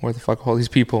 where the fuck all these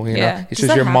people, you know? It's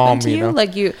just your mom, you know?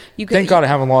 Like you thank God I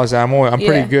haven't lost that. I'm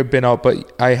pretty good, been out,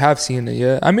 but I have seen it.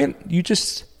 Yeah, I mean, you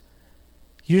just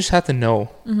have to know,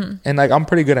 and like I'm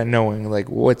pretty good at knowing like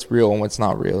what's real and what's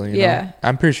not real. You know?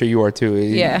 I'm pretty sure you are too.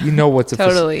 You know what's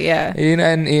totally,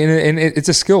 and it's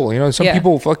a skill. You know, some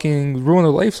people fucking ruin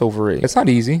their lives over it. It's not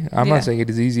easy. I'm not saying it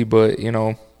is easy, but you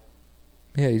know,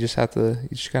 you just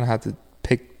kind of have to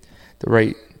pick the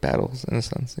right battles in a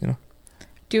sense. You know.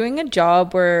 Doing a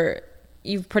job where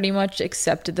you've pretty much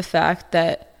accepted the fact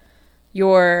that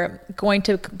you're going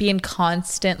to be in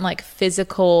constant like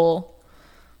physical,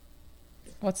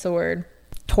 what's the word?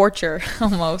 Torture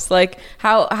almost. Like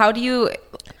how do you?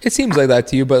 It seems like that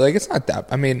to you, but like it's not that.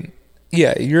 I mean,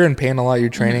 yeah, you're in pain a lot. You're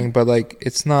training, but like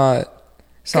it's not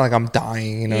like I'm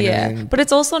dying, you know what I mean? But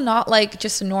it's also not like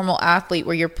just a normal athlete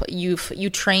where you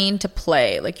train to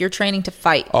play. Like you're training to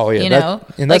fight. Oh yeah, you know?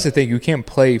 And that's the thing. You can't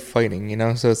play fighting, you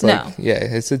know? So it's like,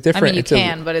 it's a different. I mean, you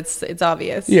can, but it's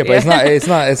obvious. Yeah, but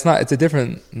it's not. It's a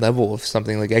different level of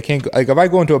something. Like I can't. Like if I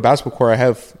go into a basketball court, I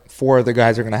have 4 other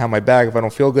guys are gonna have my back. If I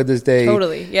don't feel good this day,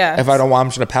 totally, yeah. If I don't want, I'm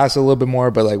just gonna pass it a little bit more.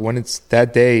 But like when it's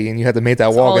that day and you have to make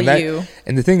that walk,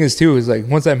 and the thing is too is like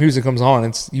once that music comes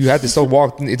on, you have to still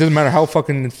walk. It doesn't matter how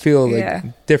fucking feel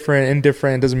like different,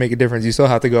 indifferent. It doesn't make a difference. You still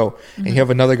have to go, and you have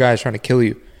another guy trying to kill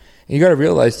you. And you got to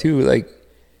realize too, like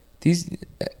these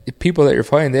people that you're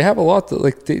fighting, they have a lot to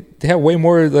like. They have way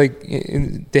more like.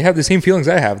 They have the same feelings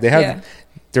I have. They have.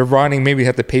 They're running, maybe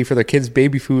have to pay for their kids'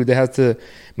 baby food. They have to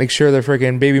make sure their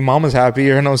freaking baby mama's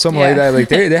happy or something like that. Like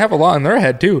they have a lot in their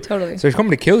head too. Totally. So they're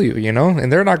coming to kill you, you know,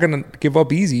 and they're not going to give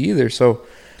up easy either. So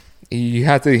you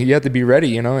have to be ready,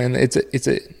 you know, and it's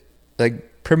a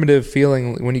like primitive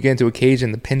feeling when you get into a cage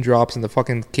and the pin drops and the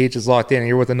fucking cage is locked in and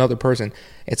you're with another person.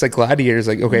 It's like gladiators,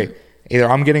 like, okay, either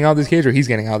I'm getting out of this cage or he's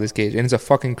getting out of this cage. And it's a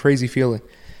fucking crazy feeling.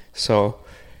 So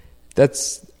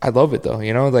I love it though,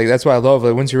 you know, like that's why I love,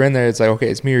 like once you're in there, it's like, okay,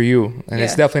 it's me or you, and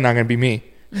it's definitely not going to be me.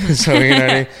 So, you know what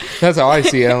I mean? That's how I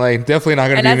see it. I'm like, definitely not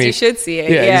going to be me. And as you should see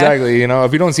it. Yeah, exactly. You know,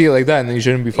 if you don't see it like that, then you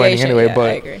shouldn't be fighting anyway. But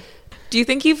I agree. Do you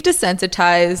think you've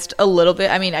desensitized a little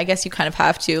bit? I mean, I guess you kind of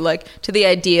have to, like, to the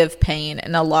idea of pain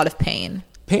and a lot of pain.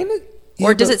 Pain? Yeah,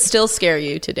 or does it still scare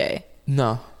you today?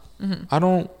 No. I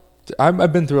don't.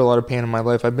 I've been through a lot of pain in my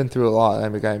life. I've been through a lot. I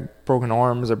mean, I've broken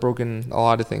arms. I've broken a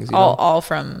lot of things. You know?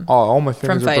 All my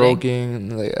fingers are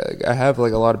broken. Like, I have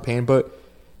like a lot of pain, but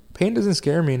pain doesn't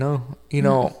scare me. No, you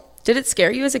know. Did it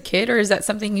scare you as a kid, or is that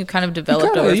something you kind of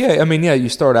developed? Yeah, I mean, you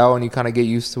start out and you kind of get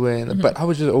used to it. But I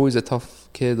was just always a tough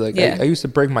kid. Like I used to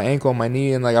break my ankle and my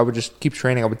knee, and like I would just keep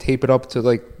training. I would tape it up to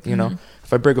like you know,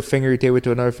 if I break a finger, you tape it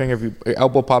to another finger. If your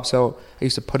elbow pops out, I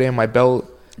used to put it in my belt.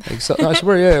 Like, so, I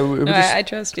swear, yeah, it was just I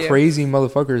trust you. Crazy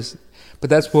motherfuckers. But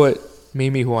that's what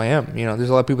made me who I am. You know, there's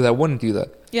a lot of people that wouldn't do that.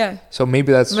 Yeah. So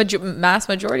maybe that's mass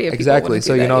majority of people. Exactly.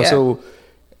 So, you know, yeah. so,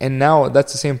 and now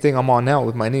that's the same thing I'm on now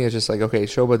with my knee. It's just like, okay,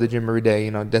 show up at the gym every day.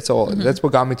 You know, that's all. That's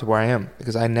what got me to where I am,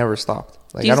 because I never stopped.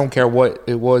 Like, I don't care what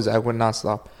it was, I would not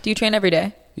stop. Do you train every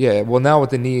day? Yeah. Well, now with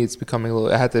the knee, it's becoming a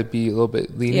little, I had to be a little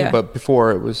bit lenient, but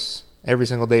before it was every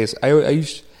single day. I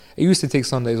used to take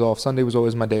Sundays off. Sunday was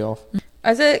always my day off.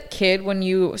 As a kid, when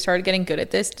you started getting good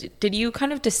at this, did you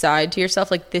kind of decide to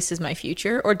yourself, like, this is my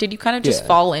future? Or did you kind of just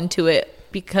fall into it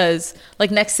because, like,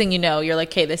 next thing you know, you're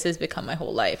like, hey, this has become my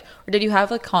whole life? Or did you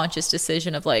have a conscious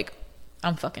decision of, like,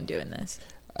 I'm fucking doing this?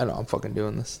 I know, I'm fucking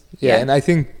doing this. Yeah, and I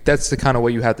think that's the kind of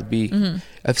way you have to be.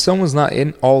 If someone's not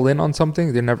all in on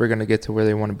something, they're never going to get to where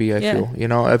they want to be, I feel. You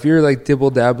know, if you're, like,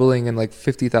 dibble-dabbling in, like,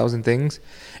 50,000 things.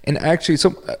 And actually,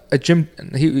 a gym,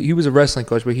 he was a wrestling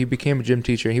coach, but he became a gym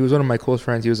teacher. He was one of my close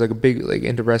friends. He was, like, a big, like,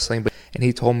 into wrestling. And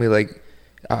he told me, like,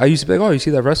 I used to be like, oh, you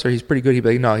see that wrestler? He's pretty good. He'd be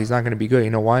like, no, he's not going to be good. You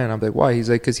know why? And I'm like, why? He's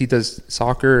like, because he does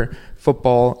soccer,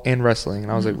 football, and wrestling.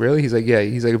 And I was like, really? He's like, yeah.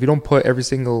 He's like, if you don't put every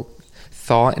single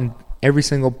thought and every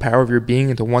single power of your being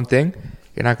into one thing,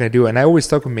 you're not going to do it. And I always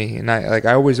stuck with me. And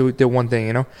I always did one thing,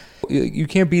 you know? You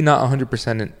can't be not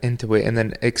 100% into it and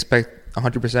then expect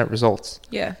 100% results.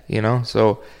 Yeah. You know?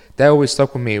 So that always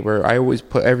stuck with me, where I always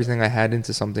put everything I had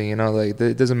into something, you know? Like,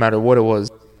 it doesn't matter what it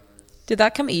was. Did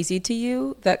that come easy to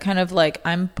you? That kind of like,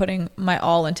 I'm putting my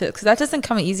all into it? Because that doesn't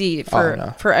come easy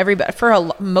for everybody.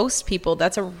 For most people,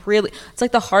 it's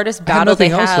like the hardest battle they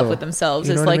have with themselves,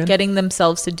 is like getting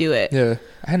themselves to do it. Yeah.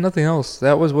 I had nothing else.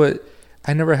 That was what,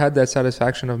 I never had that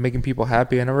satisfaction of making people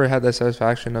happy. I never had that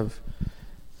satisfaction of,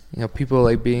 you know, people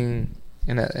like being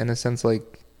in a sense,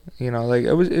 like, you know, like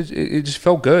it just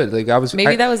felt good. Like that was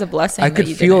a blessing. I could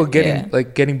feel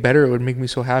getting better. It would make me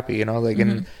so happy, you know, like,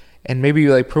 and maybe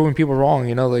like proving people wrong,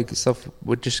 you know, like stuff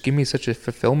would just give me such a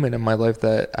fulfillment in my life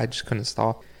that I just couldn't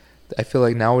stop. I feel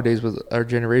like nowadays with our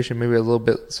generation, maybe a little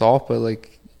bit soft, but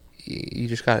like you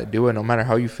just got to do it no matter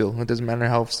how you feel. It doesn't matter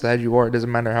how sad you are. It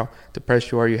doesn't matter how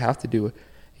depressed you are. You have to do it,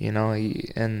 you know,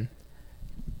 and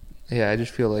yeah, I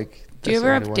just feel like. Do you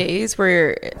ever have days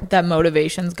where that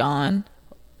motivation's gone?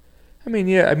 I mean,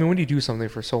 yeah. I mean, when you do something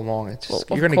for so long, it's just,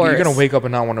 you're gonna wake up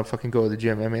and not want to fucking go to the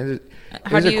gym. I mean,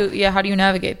 how do you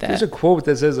navigate that? There's a quote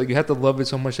that says like you have to love it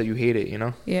so much that you hate it. You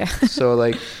know? Yeah. So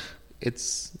like, it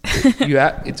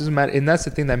doesn't matter, and that's the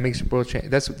thing that makes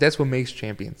that's what makes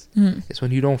champions. It's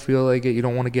when you don't feel like it, you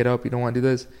don't want to get up, you don't want to do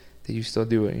this, that you still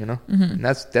do it. You know? And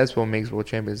that's what makes world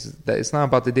champions. That it's not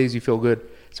about the days you feel good.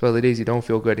 It's about the days you don't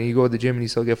feel good, and you go to the gym and you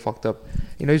still get fucked up.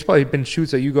 You know, there's probably been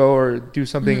shoots that you go or do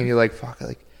something and you're like, fuck,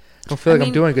 like. I don't feel like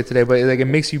I'm doing good today, but like it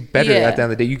makes you better at the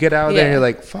end of the day. You get out there and you're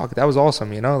like, fuck, that was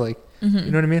awesome, you know? Like, you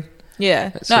know what I mean?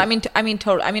 Yeah. So, no, I mean,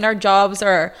 totally. I mean, our jobs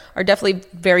are definitely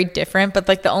very different, but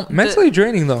like mentally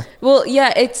draining though. Well,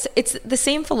 yeah, it's the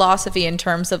same philosophy in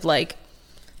terms of like,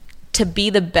 to be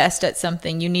the best at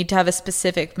something, you need to have a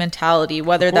specific mentality,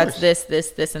 whether that's this,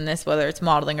 and this, whether it's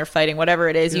modeling or fighting, whatever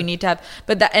it is, you need to have,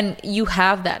 and you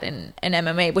have that in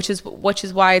MMA, which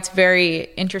is why it's very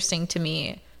interesting to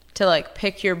me to like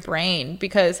pick your brain,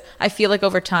 because I feel like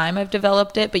over time I've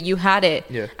developed it, but you had it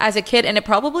as a kid, and it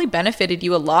probably benefited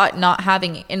you a lot, not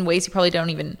having, in ways you probably don't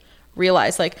even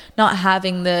realize, like not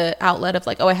having the outlet of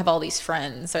like, oh, I have all these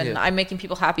friends and I'm making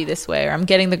people happy this way, or I'm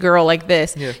getting the girl like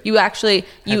this. You actually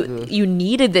you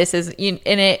needed this and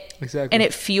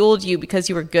it fueled you because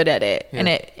you were good at it,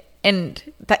 and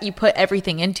that you put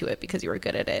everything into it because you were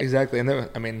good at it. Exactly. And then,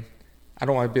 I mean, I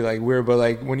don't want to be like weird, but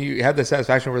like when you have the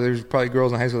satisfaction where there's probably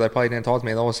girls in high school that probably didn't talk to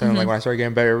me, and all of a sudden, like when I started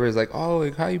getting better, everybody's like, "Oh,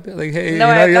 like how you been?" Like, hey, no,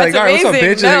 you know, you're like, "All right, what's up,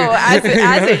 bitch?" No,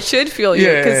 as it should feel you,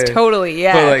 because totally,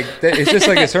 But like, it's just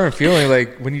like a certain feeling,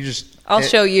 like when you just, I'll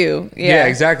show you. Yeah,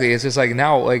 exactly. It's just like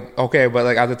now, like okay, but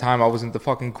like at the time, I wasn't the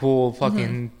fucking cool,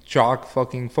 fucking jock,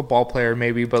 fucking football player,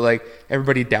 maybe, but like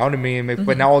everybody doubted me, and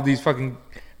but now all these fucking.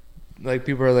 Like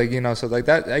people are like, you know, so like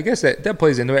that, I guess that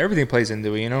plays into it. Everything plays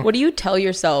into it, you know? What do you tell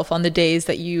yourself on the days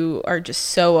that you are just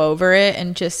so over it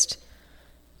and just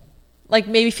like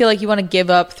maybe feel like you want to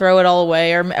give up, throw it all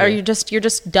away, or you're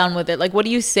just done with it? Like, what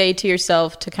do you say to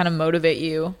yourself to kind of motivate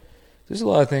you? There's a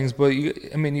lot of things, but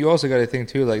you also got to think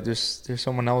too, like there's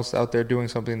someone else out there doing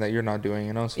something that you're not doing,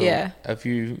 you know? So if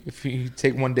you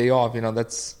take one day off, you know,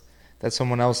 that's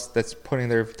someone else that's putting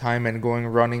their time and going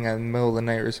running in the middle of the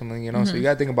night or something, you know? So you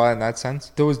got to think about it in that sense.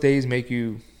 Those days make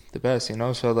you the best, you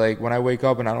know? So, like, when I wake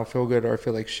up and I don't feel good, or I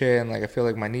feel like shit, and, like, I feel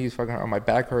like my knees fucking hurt or my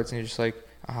back hurts, and you're just like,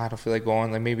 I don't feel like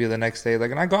going. Like, maybe the next day.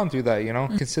 Like, and I've gone through that, you know?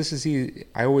 Consistency,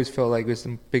 I always felt like was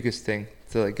the biggest thing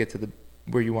to, like, get to the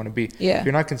where you want to be. Yeah. If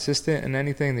you're not consistent in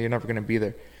anything, then you're never going to be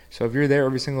there. So if you're there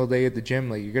every single day at the gym,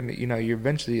 like you're gonna, you're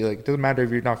eventually like, it doesn't matter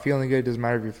if you're not feeling good, it doesn't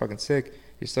matter if you're fucking sick,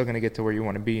 you're still gonna get to where you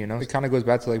want to be. It kind of goes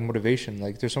back to like motivation.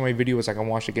 Like there's so many videos I can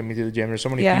watch to get me to the gym. There's so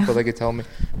many people that could tell me,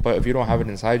 but if you don't have it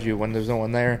inside you, when there's no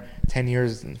one there, 10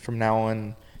 years from now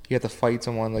on, you have to fight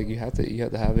someone. Like you have to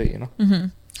have it.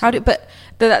 Mm-hmm.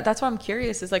 That's why I'm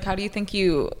curious. Is like, how do you think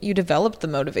you developed the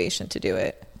motivation to do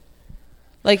it?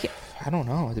 Like, I don't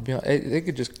know. To be honest, they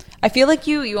could just. I feel like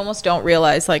you almost don't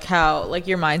realize like how like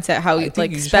your mindset, how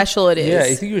like special it is. Yeah,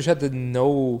 I think you just have to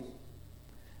know.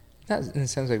 Not in the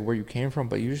sense like where you came from,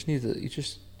 but you just need to.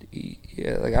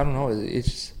 Like I don't know. It's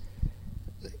just.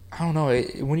 I don't know.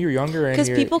 When you're younger, and because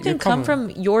people can come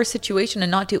from your situation and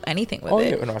not do anything with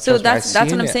it. Yeah, no, so that's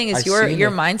what I'm saying is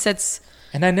your mindset's.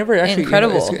 And I never actually,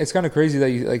 incredible. It's kind of crazy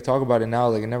that you like talk about it now,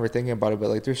 like I'm never thinking about it, but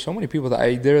like there's so many people that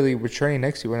I literally were training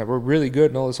next to and were really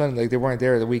good, and all of a sudden like they weren't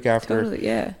there the week after. Totally,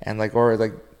 yeah. And like, or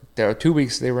like there were 2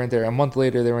 weeks they weren't there, a month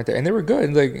later they weren't there, and they were good.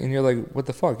 And like, and you're like, what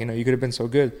the fuck, you could have been so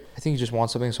good. I think you just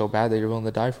want something so bad that you're willing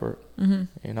to die for it. Mm-hmm.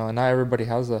 And not everybody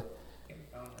has that.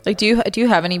 Like, do you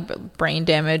have any brain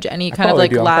damage, any kind of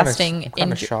like lasting? I'm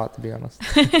kind of shot, to be honest,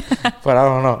 but I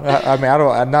don't know.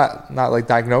 I'm not like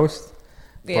diagnosed.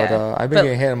 Yeah, but I've been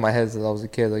getting hit in my head since I was a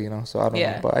kid, so I don't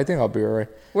know. But I think I'll be all right.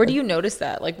 Where do you notice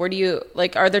that? Like, where do you,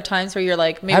 like, are there times where you're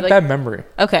like, maybe I have bad memory.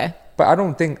 Okay. But I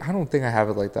don't think I have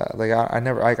it like that. Like, I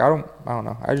never, like, I don't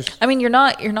know. I mean, you're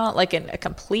not like a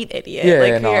complete idiot. Yeah,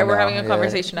 like, we're having a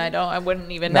conversation. I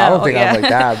wouldn't even know. I don't think I'm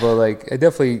like that, but like, I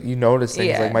definitely, you notice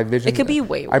things like my vision. It could be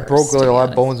way worse. I broke like a lot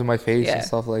of bones in my face and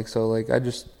stuff so like, I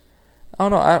don't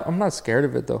know. I'm not scared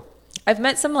of it though. I've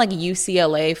met some like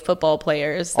UCLA football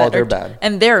players that they're bad,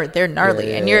 and they're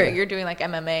gnarly, and you're doing like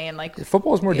MMA and like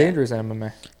football is more dangerous than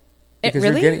MMA. Because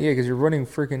because you're running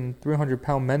freaking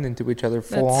 300-pound men into each other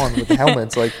full on with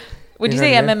helmets. Like, would you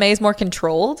say MMA is more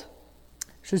controlled?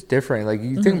 It's just different. Like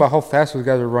you think about how fast those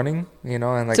guys are running, and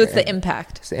like so it's the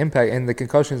impact. It's the impact and the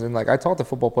concussions. And like I talked to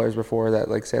football players before that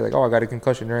like say like, oh, I got a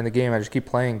concussion during the game. I just keep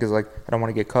playing because like I don't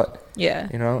want to get cut. Yeah.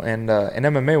 And in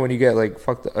MMA when you get like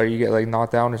fucked or you get like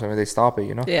knocked down or something, they stop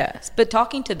it. Yeah. But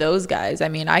talking to those guys, I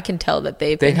mean, I can tell that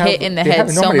they've been hit in the head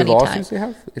so many times. They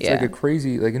have. It's like a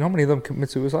crazy like how many of them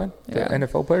commit suicide? The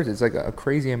NFL players. It's like a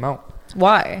crazy amount.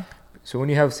 Why? So when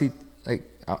you have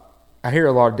I hear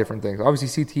a lot of different things.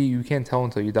 Obviously, CTE, you can't tell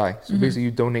until you die. So basically, you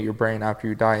donate your brain after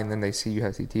you die, and then they see you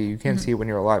have CTE. You can't see it when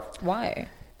you're alive. Why?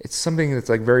 It's something that's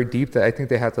like very deep that I think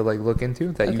they have to like look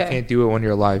into. That you can't do it when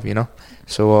you're alive.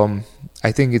 So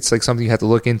I think it's like something you have to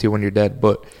look into when you're dead.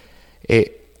 But I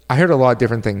heard a lot of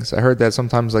different things. I heard that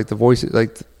sometimes like the voice,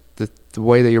 like the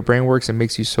way that your brain works, it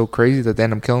makes you so crazy that they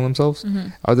end up killing themselves.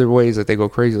 Other ways that they go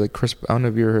crazy, like Chris, I don't know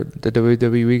if you heard the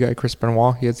WWE guy, Chris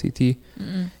Benoit, he had CT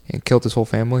and killed his whole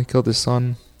family, killed his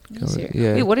son.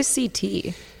 Wait, what is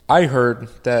CT? I heard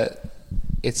that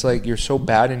it's like you're so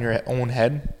bad in your own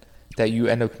head that you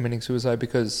end up committing suicide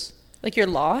because like you're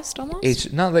lost almost.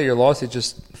 It's not that you're lost; it's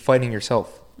just fighting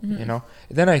yourself. And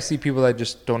then I see people that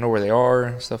just don't know where they are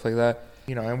and stuff like that.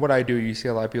 And what I do, you see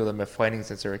a lot of people that have been fighting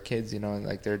since they were kids, and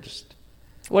like they're just.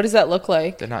 What does that look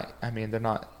like? They're not. I mean, they're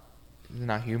not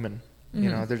human.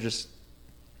 They're just.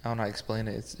 I don't know how to explain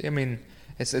it.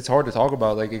 It's hard to talk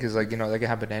about, like because like that can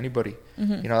happen to anybody.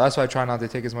 That's why I try not to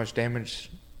take as much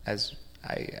damage as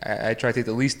I try to take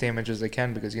the least damage as I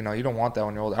can because you don't want that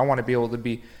when you're old. I want to be able to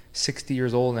be 60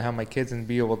 years old and have my kids and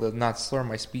be able to not slur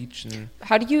my speech. And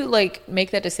how do you like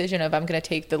make that decision of I'm going to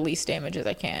take the least damage as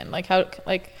I can? Like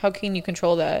how can you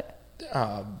control that?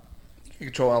 You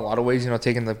control it in a lot of ways,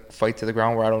 taking the fight to the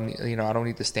ground where I don't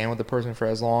need to stand with the person for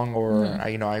as long, or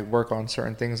I work on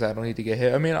certain things that I don't need to get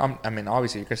hit. I mean,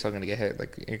 obviously you're still gonna get hit.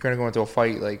 Like you're gonna go into a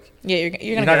fight, like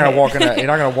you're not gonna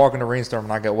walk in a rainstorm and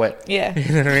not get wet. Yeah,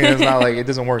 you know what I mean. It's not like it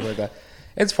doesn't work like that.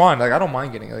 It's fun. Like I don't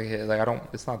mind getting like hit. Like I don't.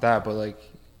 It's not that, but like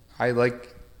I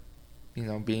like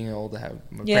being able to have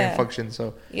my brain function.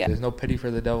 So there's no pity for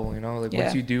the devil. Like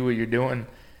once you do what you're doing,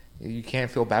 you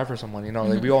can't feel bad for someone.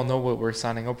 Like we all know what we're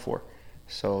signing up for.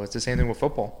 So it's the same thing with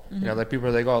football. Like people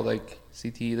are like, oh, like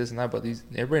CTE, this and that, but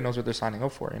everybody knows what they're signing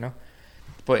up for,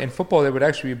 But in football, it would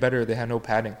actually be better if they had no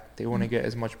padding. They wouldn't get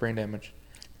as much brain damage.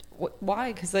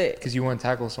 Why? Because you wouldn't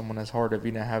tackle someone as hard if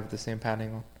you didn't have the same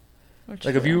padding on.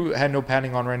 Like if you had no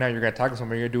padding on right now, you're gonna tackle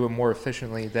someone. You're gonna do it more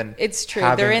efficiently than. It's true.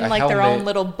 They're in like their own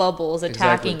little bubbles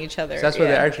attacking each other. So that's why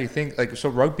they actually think like so.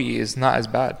 Rugby is not as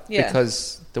bad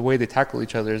because the way they tackle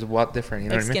each other is a lot different.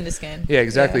 Like skin to skin. Yeah,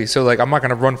 exactly. Yeah. So like I'm not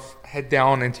gonna run head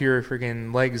down into your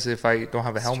freaking legs if I don't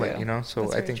have a helmet. So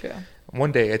that's I think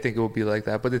one day I think it will be like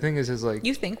that. But the thing is like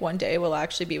you think one day we'll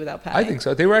actually be without padding? I think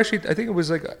so. They were actually. I think it was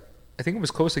like. I think it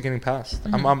was close to getting passed.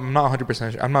 I'm not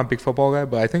 100% sure. I'm not a big football guy,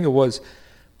 but I think it was.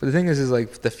 But the thing is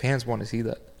like the fans want to see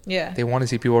that. Yeah. They want to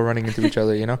see people running into each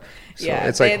other, you know? So yeah.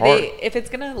 it's like hard. If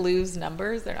it's going to lose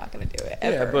numbers, they're not going to do it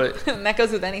ever. Yeah, but... and that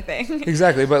goes with anything.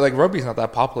 Exactly. But like rugby's not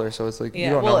that popular, so it's like,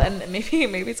 you don't know. And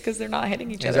maybe it's because they're not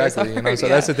hitting each other. Exactly. You know? So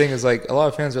that's the thing is like a lot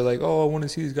of fans are like, oh, I want to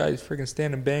see these guys freaking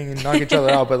stand and bang and knock each other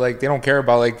out. But like they don't care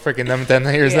about like freaking them 10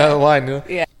 years down the line. You know?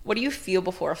 Yeah. What do you feel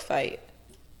before a fight?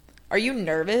 Are you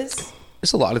nervous?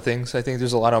 There's a lot of things. I think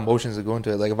there's a lot of emotions that go into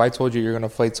it. Like if I told you you're gonna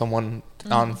fight someone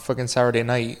on fucking Saturday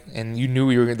night and you knew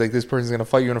you were like this person's gonna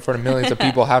fight you in front of millions of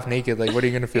people half naked, like what are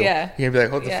you gonna feel? Yeah. You're gonna be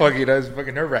like, what the fuck? You know, it's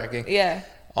fucking nerve wracking. Yeah.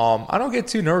 I don't get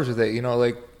too nervous with it. You know,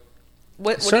 like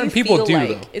what certain do you people feel do.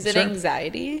 Like? Though. Is it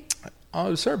anxiety?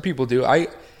 Certain people do. I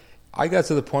got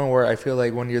to the point where I feel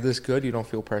like when you're this good, you don't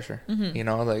feel pressure. You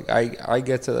know, like I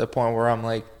get to the point where I'm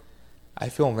like, I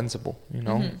feel invincible. You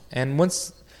know, and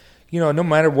once. You know, no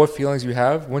matter what feelings you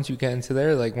have, once you get into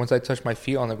there, like once I touch my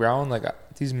feet on the ground, like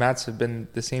these mats have been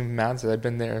the same mats that I've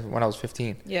been there when I was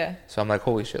 15. Yeah. So I'm like,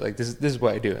 holy shit, like this is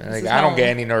what I do. And like I don't get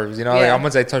any nerves, you know. Yeah. Like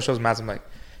once I touch those mats, I'm like,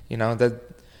 you know, that'd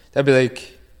be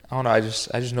like, I don't know, I just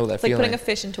know that it's feeling. Like putting a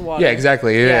fish into water. Yeah,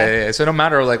 exactly. Yeah. So no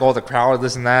matter like all the crowd,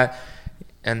 this and that,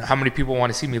 and how many people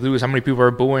want to see me lose, how many people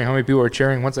are booing, how many people are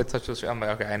cheering. Once I touch those, I'm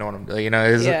like, okay, I know what I'm doing. You know,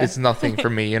 it's nothing for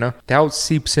me. You know, doubt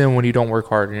seeps in when you don't work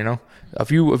hard. You know. If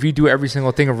you do every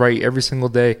single thing right every single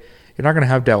day, you're not gonna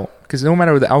have doubt because no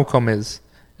matter what the outcome is,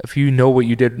 if you know what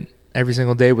you did every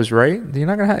single day was right, you're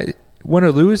not gonna have win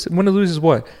or lose. Win or lose is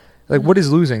what? Like what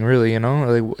is losing really? You know,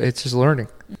 like it's just learning.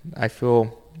 I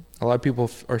feel a lot of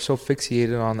people are so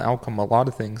fixated on the outcome, a lot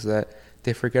of things that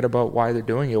they forget about why they're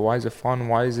doing it. Why is it fun?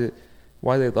 Why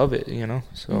they love it? You know.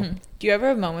 So do you ever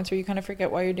have moments where you kind of forget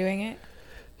why you're doing it?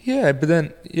 Yeah, but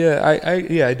then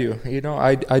I do. You know,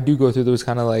 I do go through those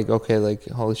kind of like, okay, like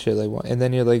holy shit, like, and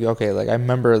then you're like, okay, like I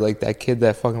remember like that kid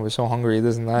that fucking was so hungry,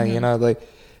 this and that, you know, like,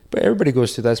 but everybody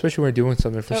goes through that, especially when you're doing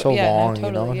something for so long,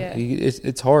 totally, you know,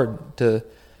 it's hard to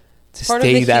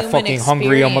stay that fucking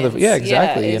hungry on mother. Yeah,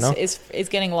 exactly. You know, is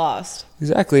getting lost.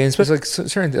 Exactly, and especially like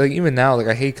certain like even now, like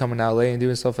I hate coming out late and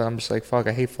doing stuff, and I'm just like fuck,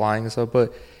 I hate flying and stuff,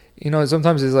 but you know,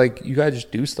 sometimes it's like you gotta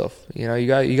just do stuff. You know, you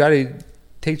gotta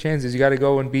take chances. You got to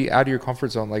go and be out of your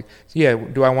comfort zone. Like, yeah,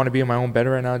 do I want to be in my own bed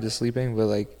right now just sleeping? But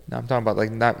like, no, I'm talking about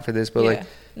like not for this, but like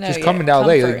just coming down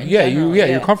late. Like,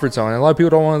 your comfort zone. And a lot of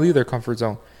people don't want to leave their comfort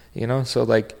zone, you know? So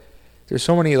like, there's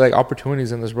so many like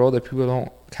opportunities in this world that people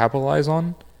don't capitalize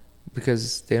on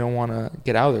because they don't want to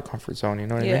get out of their comfort zone. You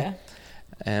know what I mean?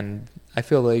 And I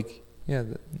feel like,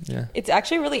 it's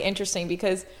actually really interesting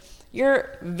because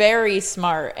you're very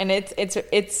smart and it's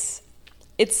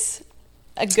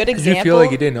a good example. Did you feel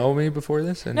like you didn't know me before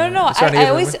this? No.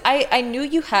 I knew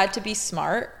you had to be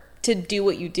smart to do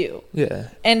what you do. Yeah.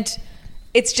 And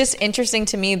it's just interesting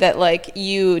to me that like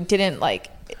you didn't like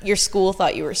your school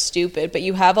thought you were stupid, but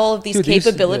you have all of these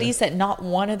capabilities that not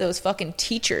one of those fucking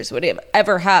teachers would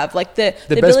ever have. Like the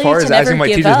best part is asking my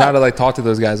teachers not to like talk to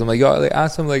those guys. I'm like, yo, like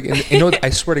ask them like, and, you know, I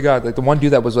swear to God, like the one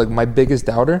dude that was like my biggest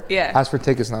doubter, asked for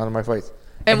tickets now to my fights.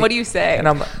 And what do you say? And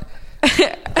I'm like,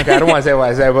 okay, I don't want to say what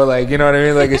I say, but like, you know what I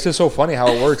mean? Like, it's just so funny how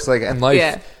it works. Like in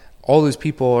life, all those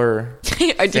people are.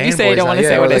 Did you say I don't want to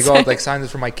say what I say? Like, sign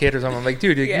this for my kid or something. I'm like,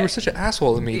 dude, you were such an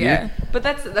asshole to me, dude. But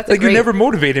that's like you never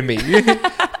motivated me.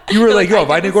 You were like, yo, if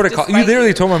I didn't go to college, you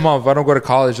literally told my mom, if I don't go to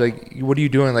college, like, what are you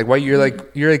doing? Like, why you're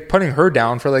like putting her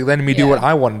down for like letting me do what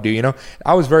I want to do. You know,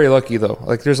 I was very lucky though.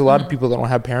 Like, there's a lot of people that don't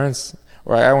have parents,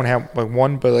 or I only have like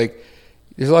one, but like.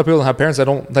 There's a lot of people that have parents that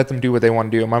don't let them do what they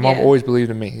want to do. And my mom always believed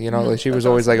in me, you know, like she was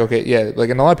always like, okay, like,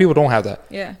 and a lot of people don't have that.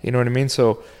 Yeah. You know what I mean?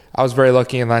 So I was very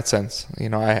lucky in that sense. You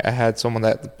know, I had someone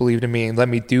that believed in me and let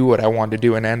me do what I wanted to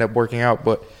do and end up working out.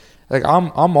 But like,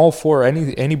 I'm all for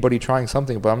anybody trying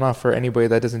something, but I'm not for anybody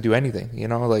that doesn't do anything, you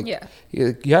know, like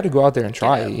you have to go out there and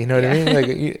try, you know what I mean?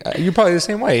 Like you're probably the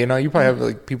same way, you know, you probably have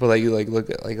like people that you like look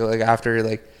at like after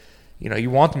like, you know,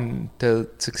 you want them to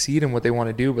succeed in what they want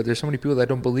to do, but there's so many people that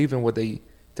don't believe in what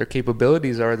their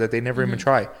capabilities are that they never even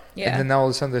try. Yeah. And then now all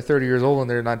of a sudden they're 30 years old and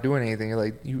they're not doing anything. You're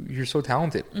like, you're so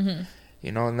talented,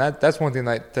 you know, and that's one thing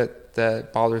that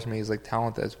bothers me is like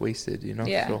talent that's wasted, you know?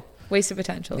 Yeah. So, wasted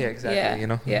potential. Yeah, exactly. Yeah. You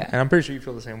know? Yeah. And I'm pretty sure you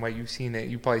feel the same way. You've seen it.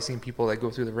 You've probably seen people that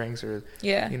go through the ranks or,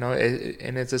 you know,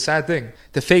 and it's a sad thing.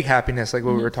 The fake happiness, like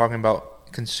what we were talking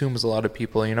about, consumes a lot of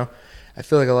people, you know? I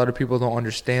feel like a lot of people don't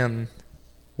understand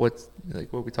what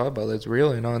we talk about that's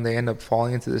real, you know, and they end up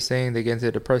falling into this thing. They get into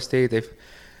a depressed state.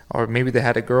 Or maybe they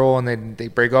had a girl and they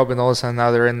break up and all of a sudden now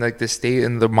they're in like this state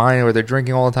in their mind where they're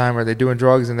drinking all the time or they're doing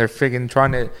drugs and they're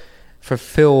trying to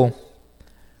fulfill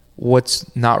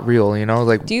what's not real, you know?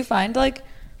 Like, do you find like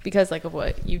because like of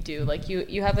what you do, like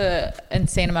you have a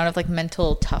insane amount of like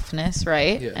mental toughness,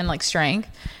 right? And like strength.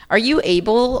 Are you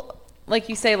able, like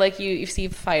you say, like you see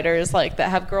fighters like that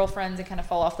have girlfriends and kind of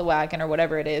fall off the wagon or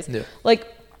whatever it is,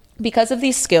 like because of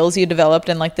these skills you developed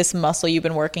and like this muscle you've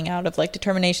been working out of like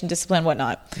determination, discipline,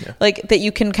 whatnot, like that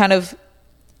you can kind of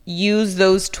use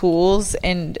those tools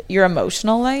in your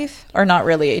emotional life, or not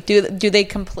really? Do they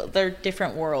they're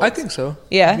different worlds? I think so.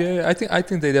 Yeah. I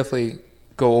think they definitely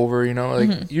go over, you know,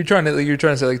 like you're trying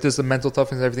to say like just the mental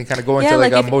toughness and everything kind of go into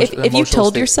like if you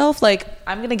told yourself like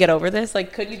I'm gonna get over this,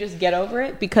 like could you just get over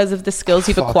it because of the skills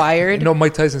you've acquired? You know,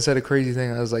 Mike Tyson said a crazy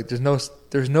thing. I was like,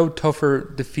 there's no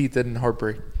tougher defeat than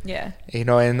heartbreak. Yeah. You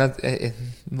know, and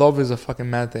love is a fucking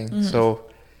mad thing. So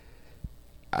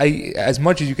as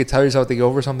much as you could tell yourself to go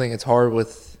over something, it's hard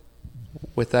with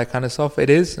that kind of stuff. It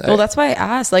is. Well, that's why I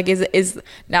asked, like, is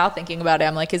now thinking about it,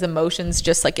 I'm like, is emotions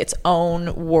just like its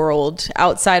own world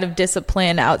outside of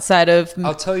discipline, outside of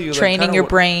I'll tell you, training like, your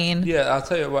brain? Yeah, I'll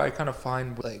tell you what I kind of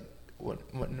find, like,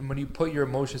 when you put your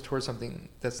emotions towards something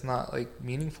that's not like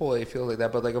meaningful, I feel like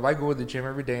that. But like if I go to the gym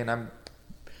every day and I'm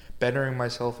bettering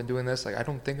myself and doing this, like I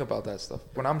don't think about that stuff.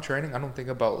 When I'm training, I don't think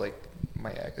about like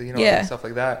my, you know, like, stuff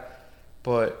like that.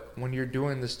 But when you're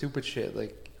doing the stupid shit,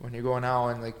 like when you're going out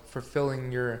and like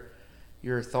fulfilling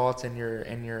your thoughts and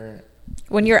your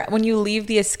when you leave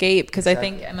the escape, because I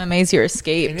think MMA is your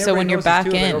escape. So when you're back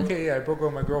in, like, okay, I broke up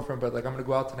with my girlfriend, but like I'm gonna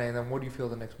go out today, and then what do you feel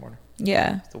the next morning?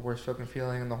 Yeah, it's the worst fucking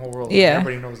feeling in the whole world. Yeah,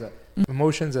 everybody knows that.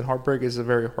 Emotions and heartbreak is a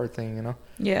very hard thing, you know.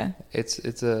 Yeah, it's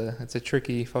a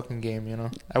tricky fucking game, you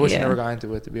know. I wish I never got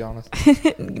into it, to be honest.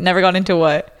 Never got into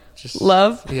what? Just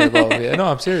love. Yeah, love. Yeah, no,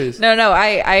 I'm serious. No,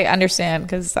 I understand,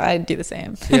 because I do the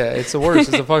same. Yeah, it's the worst.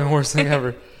 It's the fucking worst thing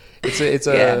ever.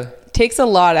 It takes a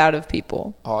lot out of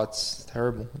people. Oh, it's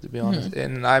terrible, to be honest.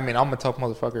 And I mean, I'm a tough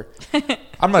motherfucker.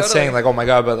 I'm not saying like, oh my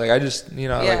god, but like I just, you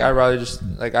know, like I rather just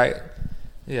like I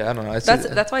don't know.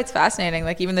 That's why it's fascinating.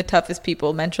 Like even the toughest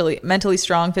people, mentally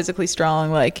strong, physically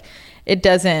strong, like it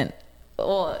doesn't.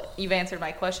 Well, you've answered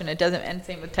my question. It doesn't, and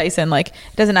same with Tyson. Like,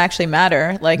 it doesn't actually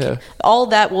matter. Like, all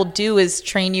that will do is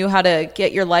train you how to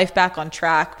get your life back on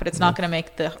track. But it's not going to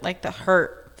make the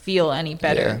hurt feel any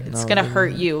better. It's going to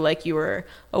hurt you like you were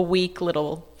a weak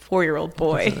little 4-year-old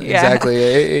boy. Exactly.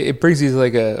 It brings you to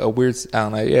like a weird. I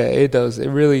don't know. Yeah, it does. It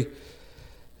really.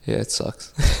 Yeah, it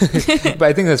sucks. But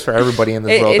I think that's for everybody in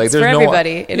this world. Like, it's for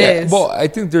everybody. It is. Well, I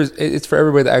think it's for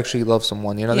everybody that actually loves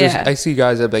someone. You know, I see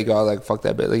guys that like, oh, like fuck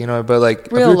that bit. Like, you know, but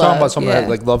like real if you're talking about someone that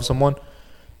like loves someone,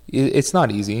 it's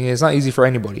not easy. It's not easy for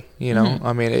anybody. You know,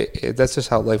 I mean, that's just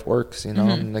how life works. You know,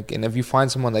 and if you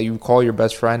find someone that you call your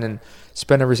best friend and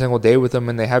spend every single day with them,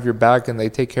 and they have your back and they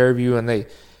take care of you and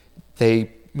they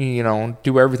you know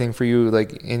do everything for you,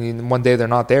 like, and one day they're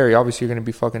not there, obviously you're gonna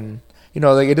be fucking. You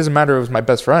know, like, it doesn't matter if it was my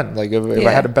best friend. Like, if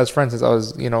I had a best friend since I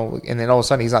was, you know, and then all of a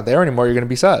sudden he's not there anymore, you're going to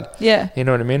be sad. Yeah. You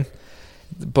know what I mean?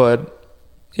 But,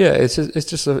 yeah, it's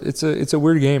a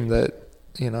weird game that,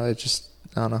 you know, it just,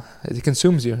 I don't know, it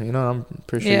consumes you, you know? I'm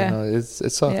pretty sure, you know, it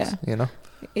sucks, you know?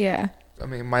 Yeah. I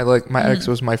mean, my ex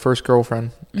was my first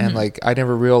girlfriend, and, like, I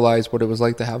never realized what it was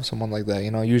like to have someone like that,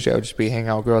 you know? Usually I would just be hanging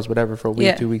out with girls, whatever, for a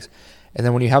week, 2 weeks. And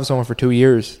then when you have someone for 2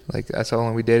 years, like, that's how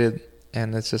long we dated.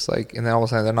 And it's just like, and then all of a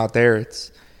sudden they're not there.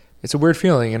 It's a weird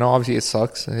feeling, you know. Obviously it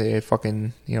sucks. It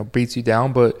fucking, you know, beats you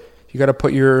down. But you got to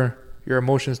put your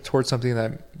emotions towards something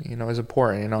that, you know, is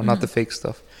important. You know, not the fake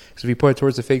stuff. Because if you put it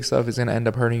towards the fake stuff, it's gonna end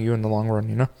up hurting you in the long run.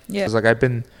 You know. Yeah. Because like I've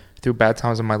been through bad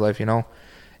times in my life, you know,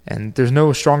 and there's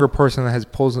no stronger person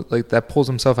that pulls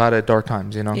himself out of dark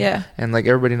times. You know. Yeah. And like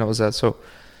everybody knows that. So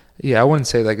yeah, I wouldn't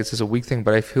say like it's just a weak thing,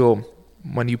 but I feel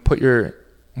when you put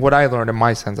what I learned in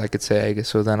my sense, I could say, I guess,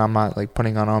 so then I'm not like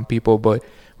putting on people, but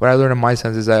what I learned in my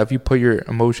sense is that if you put your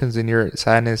emotions and your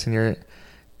sadness and your,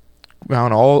 I don't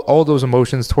know, all those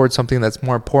emotions towards something that's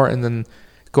more important than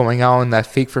going out and that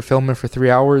fake fulfillment for 3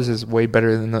 hours is way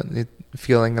better than the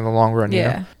feeling in the long run. Yeah.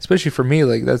 You know? Especially for me,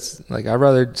 like that's like, I'd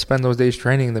rather spend those days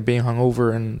training than being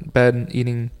hungover in bed and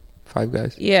eating Five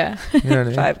Guys. Yeah. You know what I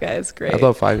mean? Five Guys, great. I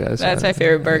love Five Guys. That's my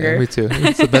favorite burger. Yeah, me too.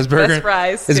 It's the best burger. Best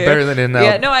fries, It's better than In-N-Out.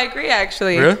 Yeah, no, I agree,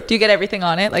 actually. Really? Do you get everything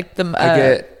on it? Like do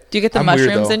you get the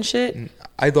mushrooms and shit?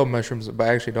 I love mushrooms, but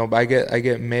I actually don't. But I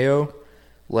get mayo,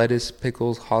 lettuce,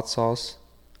 pickles, hot sauce,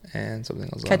 and something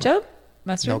else. Ketchup?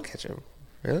 Mustard? No ketchup.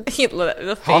 Really?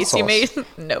 The face you made.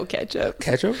 No ketchup.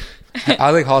 Ketchup?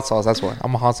 I like hot sauce. That's why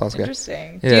I'm a hot sauce guy.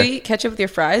 Interesting. Yeah. Do you eat ketchup with your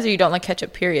fries, or you don't like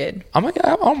ketchup? Period. I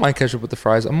don't mind ketchup with the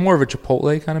fries. I'm more of a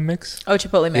Chipotle kind of mix. Oh,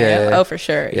 Chipotle mayo. Yeah. Oh, for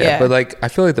sure. Yeah. But like, I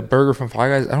feel like the burger from Five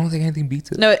Guys, I don't think anything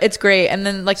beats it. No, it's great. And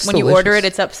then like when you order it,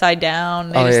 it's upside down.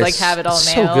 They just like have it all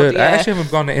nailed. So good. Yeah. I actually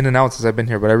haven't gone to In-N-Out since I've been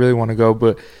here, but I really want to go.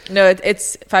 But no,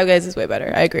 it's Five Guys is way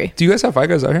better. I agree. Do you guys have Five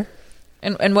Guys out here?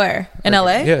 And where? In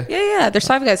LA? Yeah. There's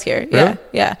Five Guys here. Really?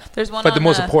 Yeah. There's one. But the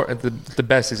most important, the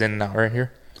best is In-N-Out right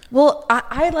here. Well,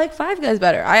 I like Five Guys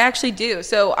better. I actually do.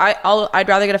 So I'd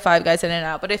rather get a Five Guys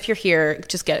In-N-Out. But if you're here,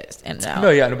 just get it In-N-Out.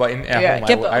 No, but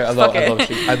I love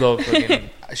fucking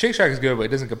Shake Shack is good, but it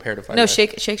doesn't compare to Five Guys. No,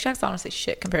 Shake Shack's honestly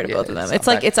shit compared to both of them. It's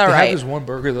like it's all right. They have this one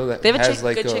burger though that they have has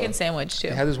a good chicken sandwich too.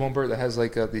 They have this one burger that has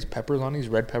like these peppers on these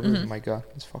red peppers. Mm-hmm. Oh my god,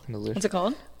 it's fucking delicious. What's it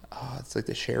called? It's like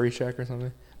the Sherry Shack or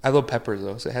something. I love peppers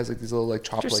though, so it has like these little like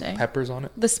chopped like peppers on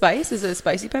it. The spice, is it a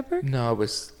spicy pepper? No,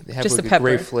 but they have just like a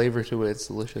great flavor to it. It's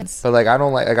delicious. But like I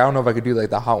don't know if I could do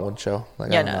like the hot one show. Like,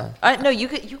 no, you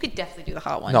could definitely do the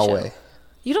hot one. No way.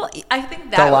 You don't. I think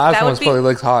that the last that one's probably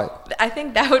looks hot. I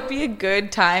think that would be a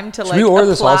good time to Should we order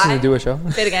the sauces and do a show?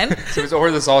 Say it again. So let's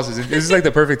order the sauces. This is like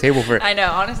the perfect table for it. I know.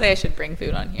 Honestly, I should bring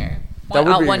food on here.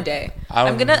 One day.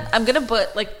 I'm gonna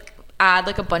put add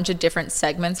like a bunch of different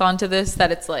segments onto this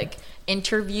that it's like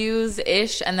interviews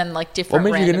ish and then like different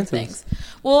random things.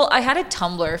 Well, I had a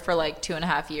Tumblr for like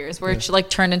 2.5 years where it like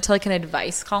turned into like an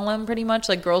advice column pretty much.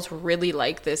 Like girls really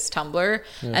like this Tumblr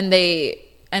and they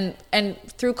and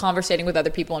through conversating with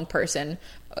other people in person,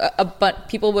 but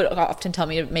people would often tell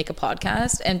me to make a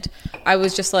podcast, and I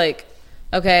was just like,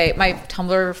 okay, my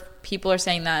Tumblr people are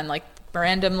saying that, and like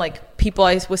random like people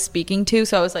I was speaking to,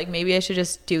 so I was like, maybe I should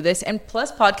just do this. And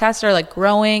plus podcasts are like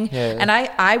growing, and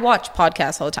I watch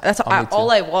podcasts all the time. That's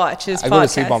all I watch is podcasts. I go to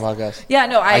sleep on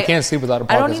podcasts. I can't sleep without a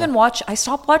podcast. I don't even watch. I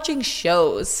stopped watching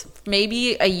shows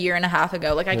maybe a year and a half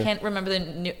ago. Like I can't remember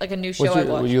a new show I watched.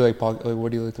 What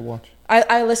do you like to watch?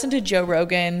 I listen to Joe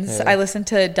Rogan's. I listen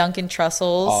to Duncan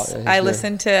Trussell's. I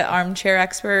listen to Armchair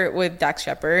Expert with Dax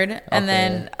Shepard, and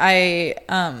then I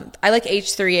like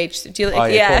H3H. Do you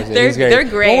like? They're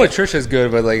great. One with Trisha's good,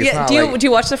 but like it's not. Do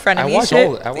you watch the Frenemies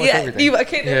shit? I watch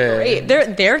everything. They're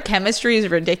great. Their chemistry is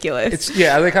ridiculous.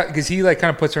 I like because he like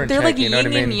kind of puts her in check. They're like yin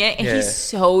and yang, and he's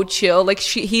so chill. Like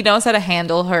he knows how to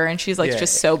handle her, and she's like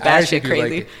just so batshit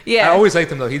crazy. I always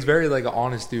liked him though. He's very like an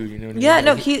honest dude. You know what I mean? Yeah,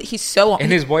 no, he's so.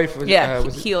 And his wife was.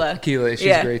 Keela,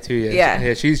 she's great too.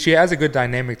 Yeah. She has a good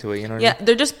dynamic to it. You know what I mean?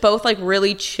 They're just both like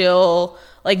really chill,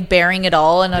 like bearing it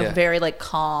all in a very like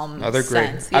calm. They're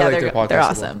sense. great. I like their podcast. They're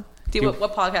awesome.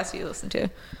 What podcast do you listen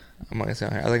to? I'm not gonna say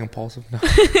I like Impulsive. No.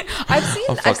 I've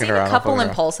seen a couple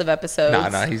Impulsive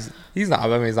episodes. No, he's not. I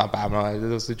mean, he's not bad. No,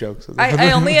 those are jokes.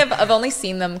 I've only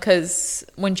seen them because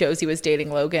when Josie was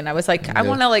dating Logan, I was like, I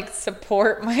want to like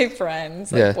support my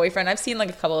friend's boyfriend. I've seen like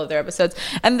a couple of their episodes,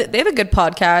 and they have a good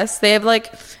podcast. They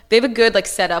have a good like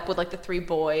setup with like the three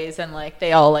boys, and like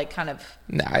they all like kind of.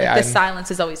 The silence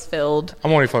is always filled.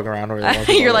 I'm only fucking around.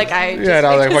 You're like I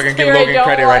fucking give Logan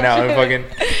credit right now.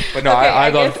 But no,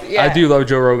 I do love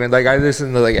Joe Rogan. Like I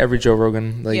listen to like every Joe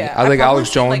Rogan. Like I like Alex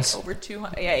Jones. Like over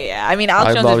 200. Yeah. I mean,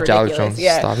 Alex Jones is ridiculous. Alex Jones.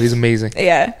 Yeah. Stop. He's amazing.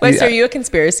 Yeah. Wait, so are you a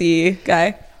conspiracy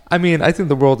guy? I mean, I think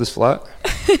the world is flat.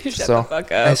 Shut the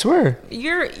fuck up. I swear.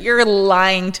 You're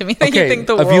lying to me that you think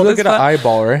the world is flat. If you look at an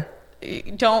eyeball,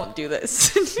 right? Don't do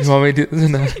this. You want me to do this?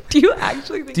 No. Do you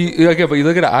actually think? Okay, but you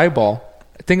look at an eyeball.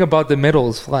 Think about the middle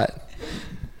is flat.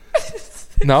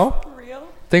 No? Real?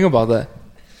 Think about that.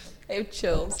 I have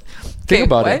chills. Think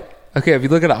about it. Okay, if you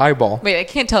look at an eyeball. Wait, I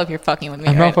can't tell if you're fucking with me.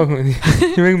 I'm not fucking with you.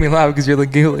 You're making me laugh because you're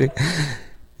like giggly.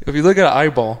 If you look at an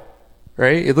eyeball,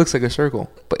 right, it looks like a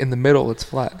circle, but in the middle it's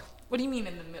flat. What do you mean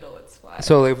in the middle it's flat?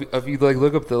 So like, if you like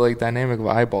look up the like dynamic of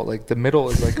an eyeball, like the middle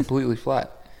is like completely flat.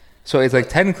 So it's like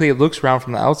technically it looks round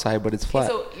from the outside, but it's flat.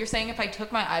 So you're saying if I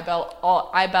took my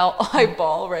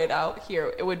eyeball right out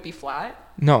here, it would be flat?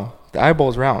 No, the eyeball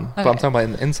is round, but I'm talking about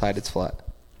in the inside, it's flat.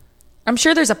 I'm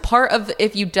sure there's a part of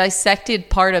if you dissected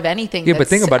part of anything. Yeah, but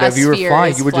think about it. If you were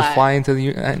flying, you would just fly into the.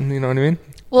 You know what I mean?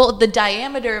 Well, the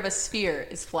diameter of a sphere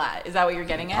is flat. Is that what you're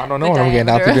getting at? I don't know what I'm getting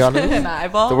at, to be honest. An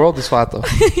eyeball? The world is flat, though.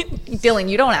 Dillon,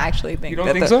 you don't actually think that. You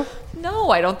don't think so? No,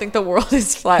 I don't think the world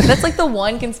is flat. That's like the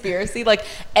one conspiracy. Like,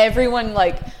 everyone,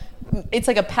 like, it's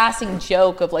like a passing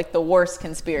joke of, like, the worst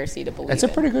conspiracy to believe It's a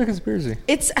pretty good conspiracy.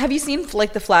 Have you seen,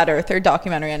 like, the Flat Earther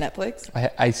documentary on Netflix?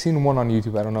 I seen one on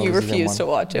YouTube. I don't know. You refuse to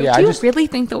watch it. Yeah, do you really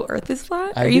think the Earth is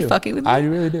flat? Are you fucking with me? I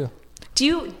really do. Do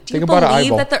you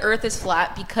believe that the Earth is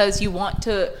flat because you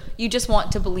just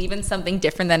want to believe in something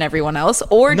different than everyone else,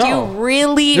 or do you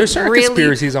really? There's certain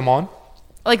conspiracies I'm on.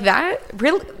 Like that?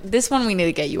 Really? This one we need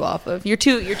to get you off of. You're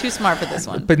too smart for this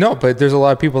one. But there's a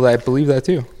lot of people that believe that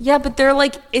too. Yeah, but they're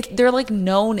like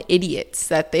known idiots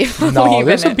that they believe No,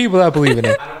 there's some people that believe in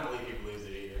it. I don't believe he believes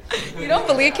it either. You don't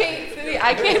believe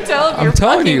I can't tell if you're I'm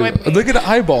telling fucking you. with me. Look at the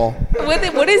eyeball.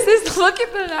 What is this? Look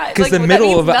at the eye. Because the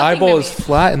middle of an eyeball is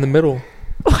flat in the middle.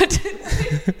 What?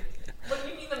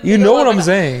 You know what I'm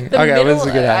saying. Okay, let's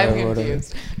get out I'm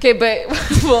confused. Okay, but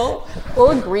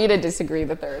we'll agree to disagree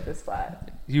that the Earth is flat.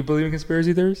 You believe in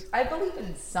conspiracy theories? I believe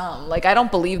in some. Like, I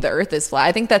don't believe the Earth is flat.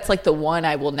 I think that's like the one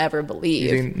I will never believe. You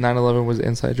think 9/11 was an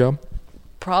inside job?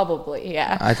 Probably,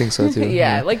 yeah. I think so too.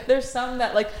 Yeah, like there's some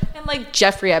that like, and like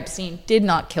Jeffrey Epstein did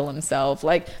not kill himself.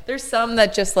 Like there's some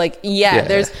that just like,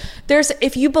 there's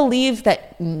if you believe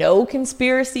that no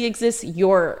conspiracy exists,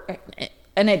 you're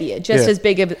an idiot, just as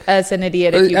big as an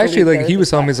idiot. If you actually, like he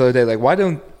was telling me the other day, like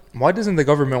why doesn't the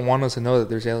government want us to know that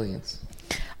there's aliens?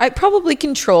 I probably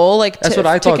control that's what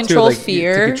I thought to control too. Like,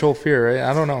 fear. To control fear, right?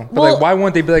 I don't know, but like why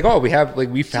wouldn't they be like, oh,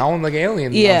 we found like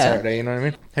aliens on Saturday? You know what I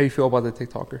mean? How do you feel about the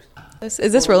TikTokers?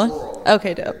 Is this rolling?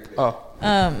 Okay, dope. Oh,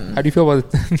 how do you feel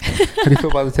about how do you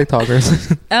feel about the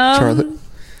TikTokers, Charlotte?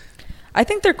 I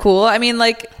think they're cool. I mean,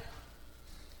 like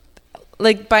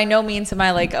by no means am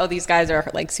I like, oh, these guys are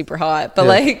like super hot, but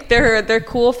like they're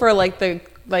cool for like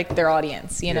their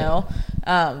audience, you know.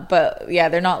 But yeah,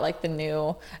 they're not like the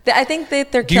new. I think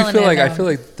that they're. Do you feel like I feel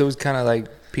like those kind of like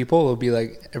people will be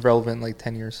like irrelevant in like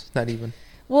 10 years, not even.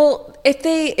 Well,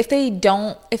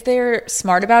 if they're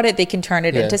smart about it, they can turn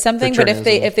it into something. But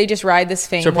if they just ride this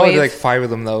fame wave, probably like 5 of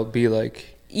them that'll be like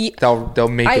they'll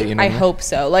make it. You know, I hope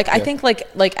so. Like I think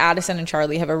like Addison and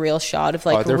Charlie have a real shot of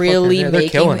like really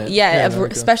making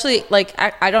it. Especially like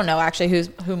I don't know actually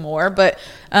who more, but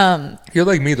you're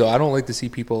like me though. I don't like to see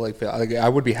people like I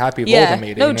would be happy if all of them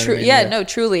made it. No, true. Yeah, no,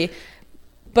 truly.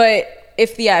 But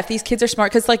if these kids are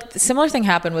smart, because like similar thing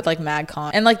happened with like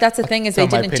MagCon, and like that's the thing is they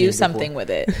didn't do something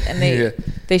with it, and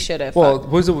they should have. Well,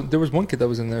 there was one kid that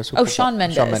was in there. So Shawn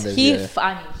Mendes. He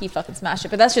fucking smashed it,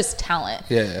 but that's just talent.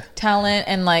 Yeah, talent,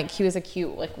 and like he was a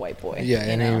cute like white boy. Yeah,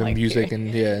 and even like, music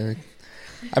and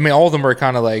I mean, all of them are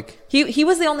kind of like he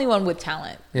was the only one with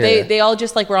talent. Yeah. They all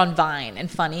just like were on Vine and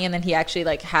funny, and then he actually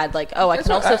like had like I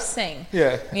can also sing.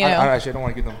 Yeah, you know? I don't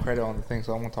want to give them credit on the thing,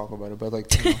 so I won't talk about it. But like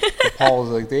the Pauls,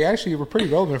 like they actually were pretty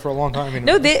relevant for a long time.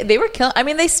 No, they were killing. I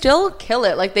mean, they still kill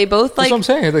it. Like they both like. That's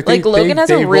what I'm saying. Like Logan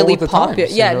has a really popular.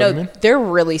 Yeah, no, I mean? They're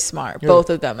really smart, both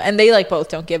of them, and they like both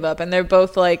don't give up, and they're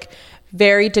both like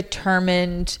very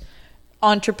determined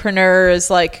entrepreneurs,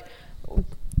 like.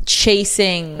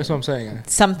 Chasing that's what I'm saying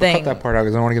something. Cut that part out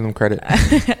because I don't want to give them credit.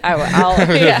 I'll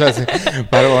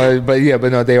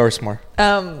but no, they are smart.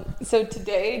 So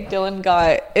today Dillon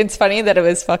it's funny that it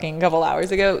was fucking a couple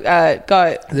hours ago,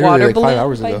 got water like 5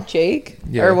 hours by ago. Jake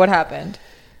or what happened?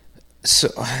 So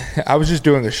I was just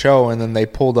doing a show and then they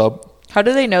pulled up. How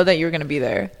do they know that you were going to be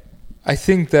there? I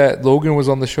think that Logan was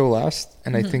on the show last,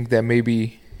 and I think that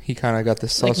maybe he kind of got the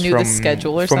sus knew the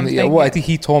schedule or something. I think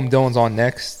he told him Dillon's on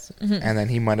next, and then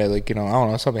he might have like I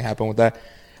don't know, something happened with that.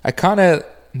 I kind of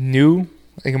knew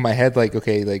like in my head like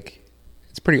okay, like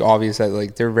it's pretty obvious that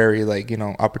like they're very like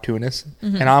opportunists,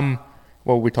 and I'm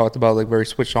what we talked about like very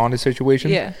switched on to the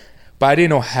situation. Yeah, but I didn't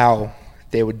know how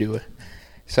they would do it,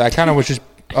 so I kind of was just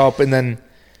up, and then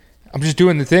I'm just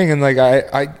doing the thing, and like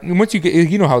I once you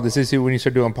get how this is when you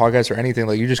start doing podcasts or anything,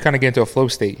 like you just kind of get into a flow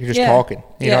state. You're just talking,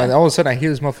 know, and all of a sudden I hear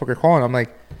this motherfucker calling. I'm like,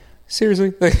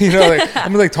 seriously, like like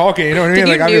I'm like talking, you know what I mean?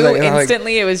 Did like you knew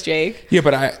instantly it was Jake? Yeah,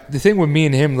 but the thing with me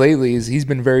and him lately is he's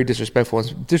been very disrespectful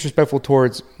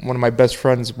towards one of my best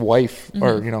friend's wife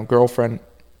or girlfriend,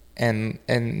 and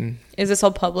is this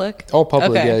all public? All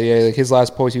public, okay. Yeah. Like his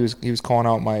last post, he was calling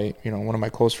out my one of my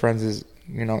close friends is.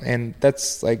 And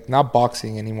that's like not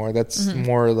boxing anymore. That's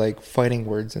more like fighting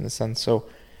words in a sense. So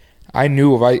I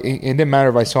knew it didn't matter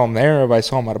if I saw him there, or if I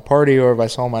saw him at a party, or if I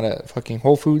saw him at a fucking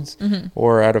Whole Foods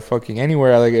or at a fucking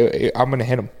anywhere, like I'm going to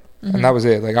hit him. And that was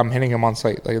it. Like I'm hitting him on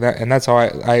sight like that. And that's how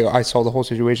I saw the whole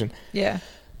situation. Yeah.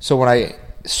 So when I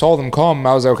saw them come,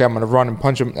 I was like, okay, I'm going to run and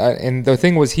punch him. And the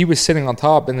thing was he was sitting on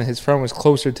top and then his friend was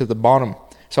closer to the bottom.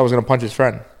 So I was going to punch his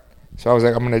friend. So I was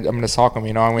like, I'm gonna sock him,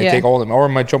 I'm gonna take all of them, or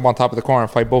I'm gonna jump on top of the car and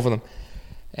fight both of them.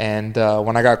 And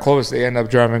when I got close, they ended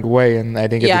up driving away, and I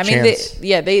didn't get the chance.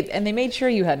 They made sure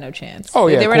you had no chance. Oh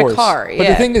yeah, they were in a car. But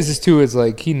the thing is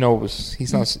like he knows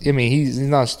he's not. I mean, he's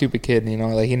not a stupid kid,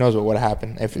 like he knows what would have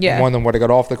happened if one of them would have got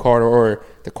off the car or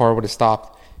the car would have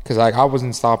stopped. Because like I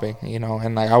wasn't stopping,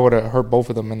 and like I would have hurt both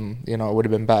of them, and it would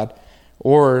have been bad,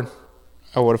 or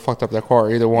I would have fucked up their car,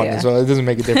 either one. So it doesn't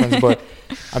make a difference. But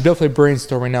I'm definitely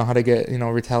brainstorming now how to get,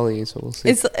 retaliate. So we'll see.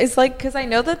 It's like, because I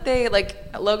know that they, like,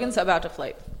 Logan's about to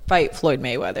fight Floyd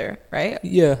Mayweather, right?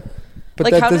 Yeah. But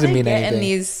like, that how doesn't do they mean get anything. in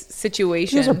these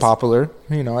situations? These are popular,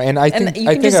 you know, and I think you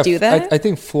can just do that? I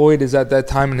think Floyd is at that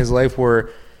time in his life where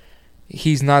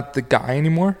he's not the guy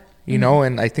anymore, you know,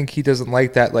 and I think he doesn't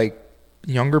like that, like,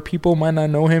 younger people might not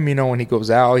know him, you know, when he goes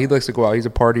out. He likes to go out. He's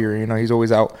a partier, you know, he's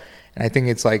always out. And I think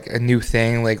it's like a new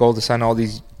thing. Like, all of a sudden, all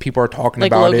these people are talking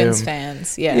like about Logan's him.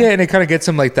 fans, yeah. Yeah, and it kind of gets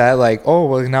him like that, like, oh,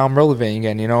 well, now I'm relevant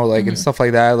again, you know, like, and stuff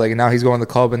like that. Like, now he's going to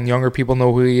the club and younger people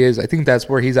know who he is. I think that's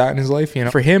where he's at in his life, you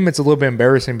know. For him, it's a little bit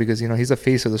embarrassing because, you know, he's the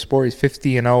face of the sport. He's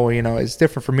 50-0, you know. It's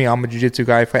different for me. I'm a jiu-jitsu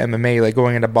guy. I fight MMA. Like,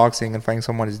 going into boxing and fighting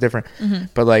someone is different.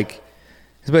 But, like,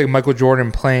 it's like Michael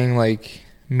Jordan playing, like,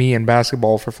 me in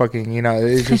basketball for fucking, you know,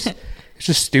 it's just, it's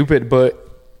just stupid. But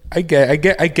I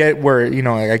get where, you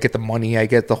know, I get the money, I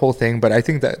get the whole thing, but I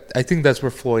think that's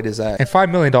where Floyd is at. And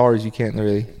 $5 million, you can't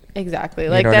really. Exactly.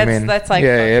 Like, you know that's like,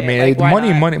 yeah. I mean,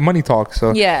 like, money talks.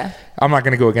 So yeah, I'm not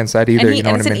gonna go against that either. You know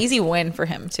and what it's I mean? an easy win for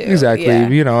him too. Exactly. Yeah.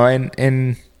 You know,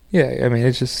 and yeah, I mean,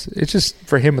 it's just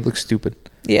for him, it looks stupid.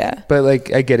 Yeah. But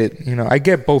like, I get it. You know, I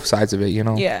get both sides of it. You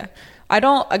know. Yeah. I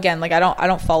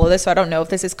don't follow this, so I don't know if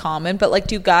this is common, but like,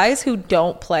 do guys who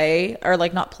don't play or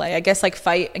like not play, I guess, like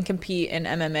fight and compete in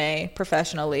MMA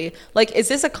professionally, like, is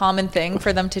this a common thing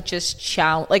for them to just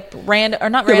challenge, like, random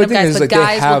guys, but like,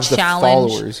 guys will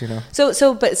challenge followers, you know.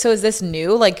 So is this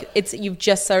new? Like, you've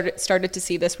just started to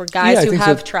see this where guys who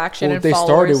have traction and they followers.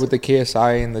 Started with the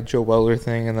KSI and the Joe Weller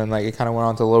thing, and then like it kind of went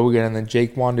on to Logan, and then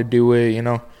Jake wanted to do it, you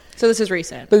know. So this is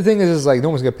recent. But the thing is like, no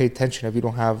one's gonna pay attention if you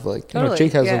don't have, like, you know,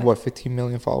 Jake has like, what, 15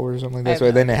 million followers or something like that.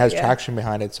 So then it has traction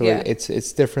behind it. So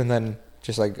it's different than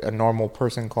just like a normal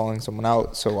person calling someone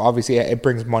out. So obviously it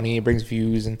brings money, it brings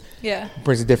views, and it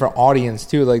brings a different audience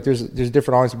too. Like there's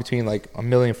different audience between like 1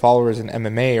 million followers in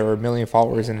MMA or 1 million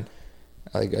followers in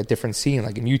like a different scene,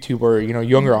 like in YouTube, or, you know,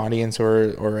 younger audience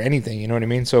or anything. You know what I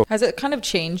mean? So has it kind of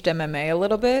changed MMA a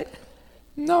little bit?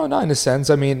 No, not in a sense.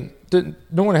 I mean,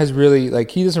 no one has really, like,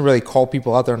 he doesn't really call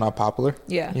people out that are not popular.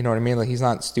 Yeah. You know what I mean? Like, he's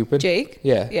not stupid. Jake?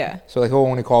 Yeah. Yeah. So, like, he'll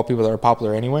only call people that are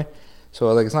popular anyway.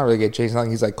 So, like, it's not really get Jake. It's not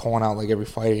like he's, like, calling out, like, every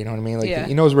fighter, you know what I mean? Like,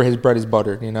 he knows where his bread is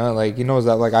buttered, you know? Like, he knows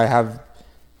that, like, I have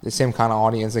the same kind of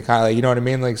audience and kind of, like, you know what I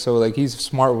mean? Like, so, like, he's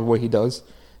smart with what he does.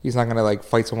 He's not going to, like,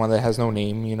 fight someone that has no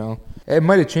name, you know? It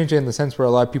might have changed it in the sense where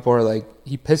a lot of people are, like,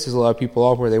 he pisses a lot of people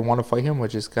off where they want to fight him,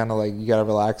 which is kind of, like, you got to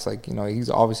relax. Like, you know, he's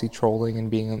obviously trolling and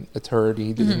being a turd.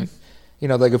 He didn't, you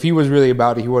know, like, if he was really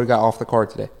about it, he would have got off the card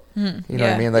today. You know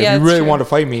what I mean? Like, if you really want to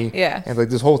fight me. Yeah. And, like,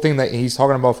 this whole thing that he's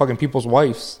talking about fucking people's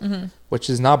wives, which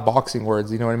is not boxing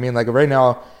words, you know what I mean? Like, right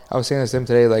now, I was saying this to him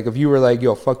today, like, if you were like,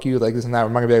 yo, fuck you, like, this and that, we're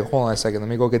not going to be like, hold on a second, let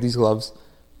me go get these gloves.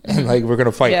 And like, we're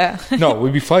gonna fight. Yeah. No,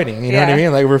 we'd be fighting. You know what I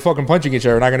mean? Like, we're fucking punching each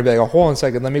other. We're not gonna be like, oh, hold on a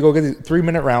second, let me go get these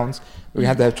 3-minute rounds. We're gonna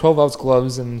have to have 12-ounce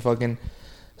gloves and fucking.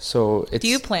 So it's. Do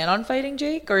you plan on fighting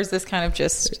Jake, or is this kind of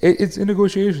just? It's in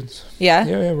negotiations. Yeah.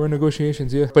 Yeah, we're in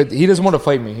negotiations. Yeah, but he doesn't want to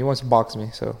fight me. He wants to box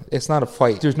me. So it's not a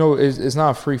fight. It's not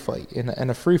a free fight. In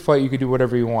a free fight, you could do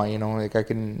whatever you want. You know, like I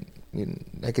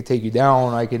could take you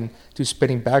down. I can do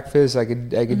spinning back fists. I could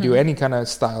do any kind of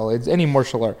style. It's any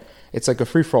martial art. It's like a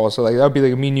free for all. So like that would be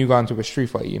like me and you got into a street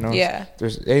fight, you know? Yeah.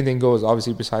 There's anything goes,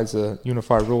 obviously, besides the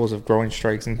unified rules of throwing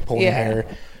strikes and pulling hair.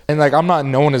 And like, I'm not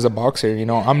known as a boxer, you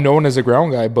know? I'm known as a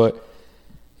ground guy, but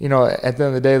you know, at the end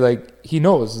of the day, like, he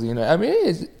knows, you know? I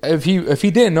mean, if he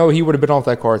didn't know, he would have been off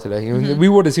that card today. We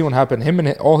would have seen what happened. Him and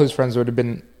all his friends would have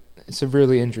been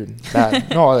severely injured. Bad.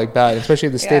 No, like bad. Especially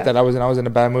the state that I was in. I was in a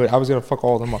bad mood. I was going to fuck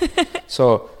all of them up.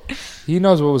 So he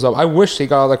knows what was up. I wish he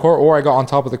got out of the car or I got on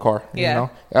top of the car. You know?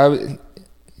 I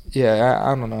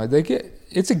don't know. Like,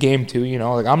 it's a game too, you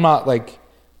know? Like, I'm not like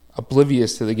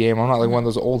oblivious to the game. I'm not like one of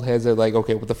those old heads that like,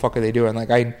 okay, what the fuck are they doing? Like,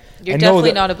 You're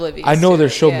definitely not oblivious. I know they're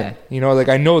showmen. You know, like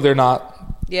I know they're not.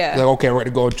 Yeah. Like, okay, we're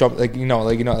gonna go jump. Like,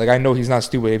 like I know he's not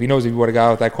stupid. If he knows if he would have got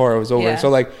out of that car, it was over. So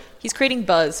like, he's creating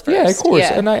buzz first. Yeah, of course.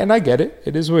 Yeah. And I get it.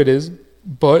 It is what it is.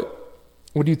 But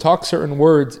when you talk certain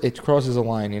words, it crosses a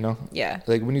line, you know? Yeah.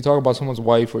 Like when you talk about someone's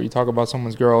wife or you talk about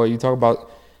someone's girl or you talk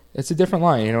about, it's a different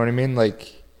line, you know what I mean?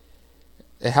 Like,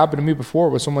 it happened to me before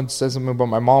where someone said something about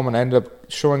my mom and I ended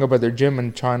up showing up at their gym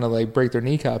and trying to like break their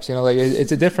kneecaps, you know? Like,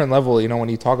 it's a different level, you know, when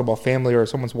you talk about family or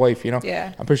someone's wife, you know?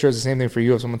 Yeah. I'm pretty sure it's the same thing for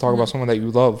you. If someone talk about someone that you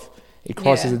love, it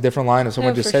crosses a different line if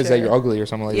someone just says that you're ugly or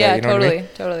something like that. You know what I mean?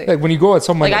 Totally. Like when you go at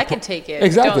someone, like I can take it.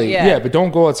 Exactly. But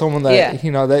don't go at someone that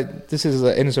you know that this is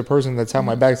an innocent person that's had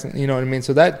my back. You know what I mean?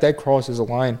 So that crosses a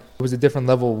line. It was a different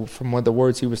level from what the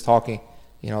words he was talking.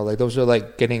 You know, like those are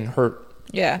like getting hurt.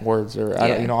 Words or I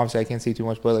don't. You know, obviously I can't say too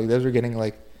much, but like those are getting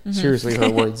like seriously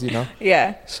hurt words. You know.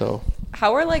 Yeah. So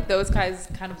how are like those guys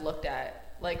kind of looked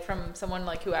at, like from someone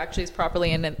like who actually is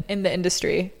properly in the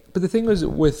industry? But the thing is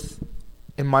with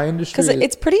in my industry, because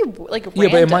it's pretty like yeah,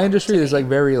 but in my industry, it's like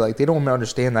very like they don't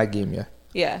understand that game yet.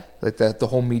 Yeah, like the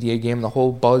whole media game, the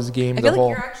whole buzz game. I feel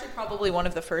like you're actually probably one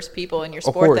of the first people in your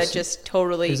sport that just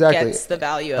totally gets the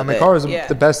value of it. And Makar is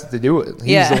the best to do it.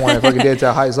 He's the one that fucking did it to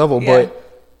the highest level. But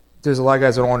there's a lot of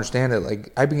guys that don't understand it.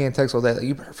 Like I've been getting texts all day, like,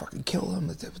 you better fucking kill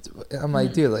him. I'm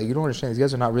like, dude, like you don't understand. These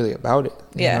guys are not really about it.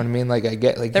 You know what I mean? Like I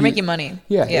get like they're making money.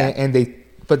 Yeah, and they.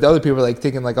 But the other people are like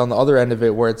thinking like on the other end of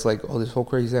it where it's like, oh, this whole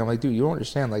crazy thing. I'm like, dude, you don't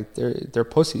understand. Like they're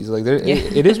pussies. Like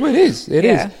it is what it is. It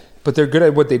is. But they're good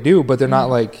at what they do, but they're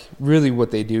not like really what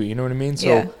they do. You know what I mean?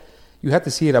 So you have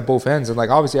to see it at both ends. And like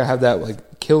obviously I have that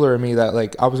like killer in me that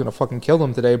like I was gonna fucking kill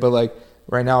them today, but like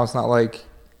right now it's not like,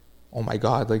 oh my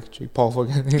god, like Jake Paul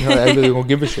fucking, I really don't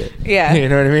give a shit. Yeah. You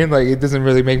know what I mean? Like it doesn't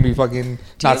really make me fucking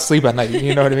sleep at night.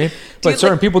 You know what I mean? But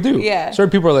certain people do. Yeah.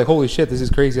 Certain people are like, holy shit, this is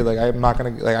crazy. Like I'm not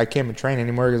gonna, like I can't even train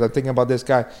anymore because I'm thinking about this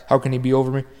guy. How can he be over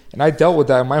me? And I dealt with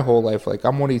that my whole life. Like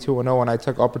I'm 22-0 and I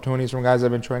took opportunities from guys I've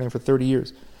been training for 30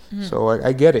 years. Mm-hmm. So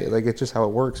I get it. Like it's just how it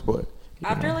works. But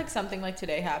after like something like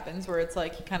today happens where it's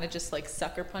like he kind of just like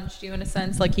sucker punched you in a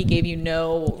sense, like he gave you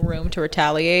no room to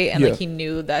retaliate and like he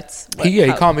knew that's what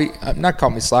he caught me, not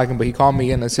caught me slacking, but he caught me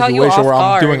in a situation where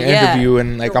I'm doing an interview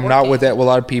and like I'm not with a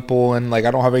lot of people and like I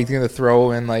don't have anything to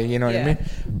throw and like, you know what I mean?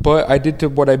 But I did to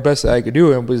what I best that I could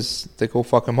do and was to go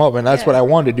fuck him up, and that's what I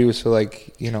wanted to do. So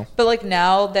like, you know. But like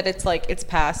now that it's like it's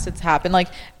past, it's happened. Like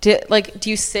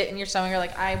do you sit in your stomach or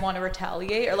like I want to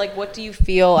retaliate, or like what do you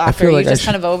feel after? Are you just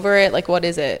kind of over it? Like what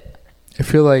is it? I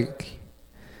feel like,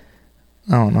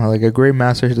 I don't know, like a great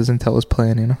master doesn't tell his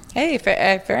plan, you know? Hey,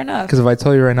 fair enough. Because if I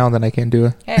tell you right now, then I can't do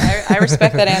it. Hey, I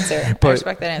respect that answer. I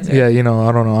respect that answer. Yeah, you know,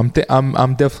 I don't know.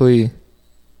 I'm definitely,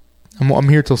 I'm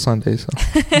here till Sunday, so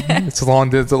it's a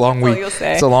long week. You'll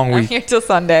say. It's a long week. I'm here till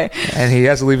Sunday. And he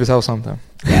has to leave his house sometime.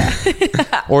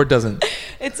 Yeah. Or doesn't.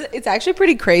 It's actually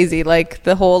pretty crazy, like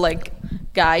the whole like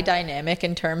guy dynamic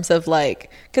in terms of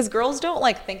like, because girls don't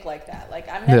like think like that. Like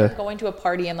I'm never going to a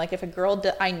party and like if a girl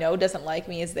I know doesn't like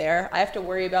me is there, I have to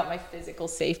worry about my physical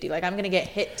safety. Like I'm gonna get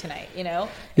hit tonight, you know?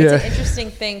 It's an interesting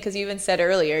thing because you even said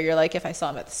earlier, you're like, if I saw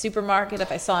him at the supermarket,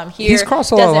 if I saw him here, he's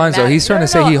crossed a lot of lines though. He's trying to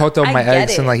say he hooked up my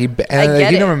ex and like he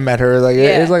never met her. Like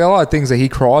it's like a lot of things that he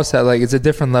crossed that like it's a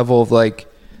different level of like,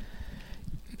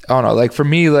 I don't know, like for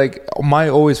me, like my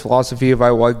always philosophy of I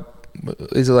like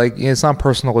is like, it's not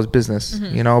personal, it's business,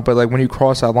 you know, but like when you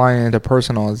cross that line into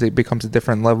personal, it becomes a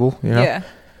different level, you know.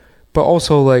 But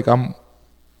also like I'm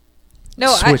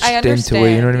switched I into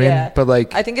it, you know what I mean? But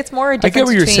like I think it's more a difference. I get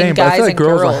what you're saying, but I feel like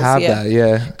girls will have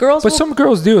that, girls, but some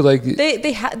girls do, like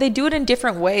they do it in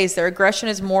different ways. Their aggression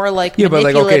is more like but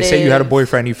like, okay, say you had a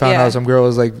boyfriend, you found out some girl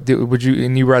was like, would you,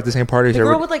 and you were at the same party, the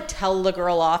girl would like tell the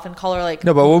girl off and call her like,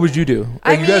 no, but what would you do?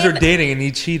 Like you guys are dating and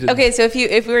he cheated. Okay, so if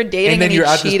we were dating and then you're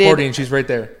at this party and she's right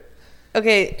there.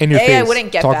 Okay, in your face, I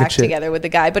wouldn't get back together with the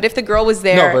guy, but if the girl was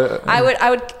there, I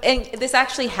would, and this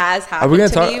actually has happened to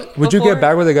me before. Would you get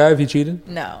back with a guy if he cheated?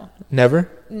 No.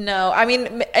 Never? No. I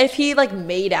mean, if he like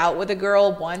made out with a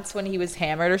girl once when he was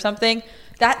hammered or something,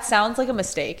 that sounds like a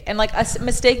mistake, and like a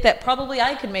mistake that probably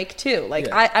I could make too. Like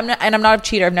I'm not a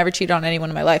cheater. I've never cheated on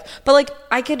anyone in my life, but like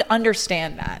I could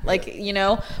understand that, like you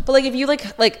know. But like if you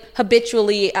like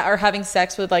habitually are having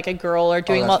sex with like a girl or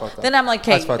doing then I'm like,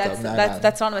 hey,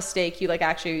 that's not a mistake. You like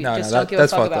actually don't give a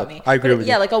fuck about me. I agree with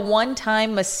you. Yeah, like a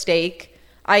one-time mistake,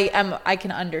 I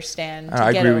can understand.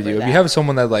 I agree with you. If you have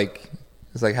someone that like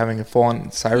is like having a full-on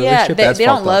side relationship, they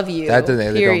don't love you.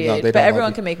 Period. But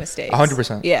everyone can make mistakes.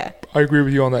 100%. Yeah. I agree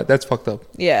with you on that. That's fucked up.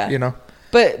 Yeah. You know?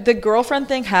 But the girlfriend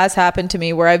thing has happened to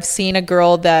me where I've seen a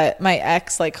girl that my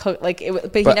ex but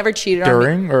he never cheated on me.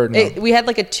 During or no? We had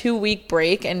like a 2-week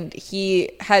break and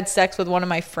he had sex with one of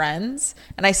my friends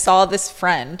and I saw this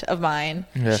friend of mine.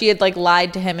 Yeah. She had like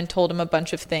lied to him and told him a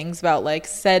bunch of things about like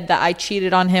said that I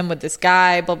cheated on him with this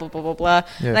guy, blah, blah, blah, blah, blah.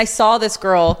 Yeah. And I saw this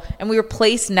girl and we were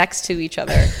placed next to each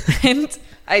other and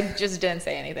I just didn't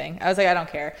say anything. I was like, I don't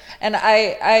care. And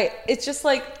it's just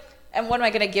like, and what am I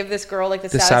going to give this girl like the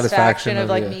satisfaction of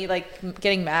like me like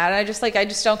getting mad? And I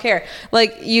just don't care.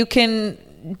 Like you can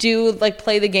do like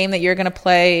play the game that you're going to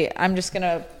play. I'm just going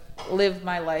to live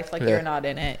my life like you're not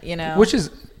in it, you know? Which is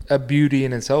a beauty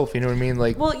in itself, you know what I mean?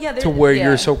 Like to where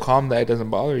you're so calm that it doesn't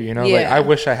bother you, you know? Like I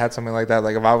wish I had something like that.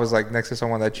 Like if I was like next to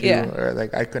someone that or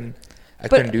like I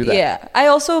couldn't do that. Yeah, I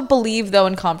also believe though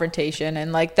in confrontation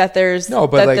and like that there's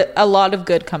a lot of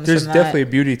good comes from that. There's definitely a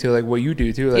beauty to like what you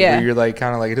do too, like where you're like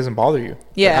kind of like it doesn't bother you.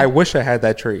 Yeah, like, I wish I had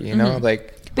that trait, you know,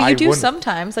 like. But you do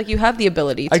sometimes, like you have the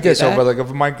ability to I guess so, but like if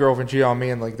my girlfriend cheated on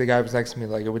me and like the guy was next to me,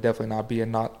 like it would definitely not be a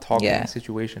not talking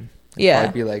situation. Yeah.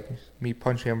 I'd be like me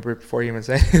punching him before he even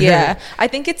saying. Yeah, I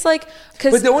think it's like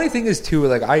because. But the only thing is too,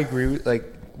 like I agree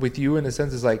with you in a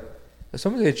sense is like. If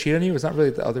someone's gonna cheat on you, it's not really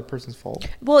the other person's fault.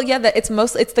 Well, yeah, it's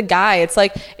the guy. It's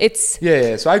like it's.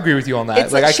 Yeah. So I agree with you on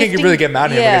that. Like I can't really get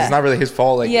mad at him because it's not really his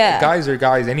fault. Like guys are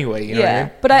guys anyway. You know what I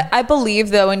mean? But I believe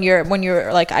though when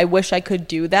you're like I wish I could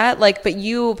do that. Like, but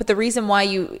the reason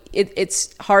why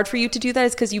it's hard for you to do that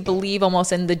is because you believe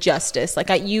almost in the justice. Like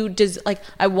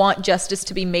I want justice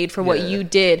to be made for what you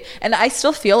did, and I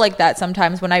still feel like that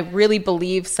sometimes when I really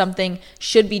believe something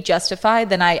should be justified.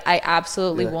 Then I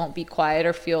absolutely won't be quiet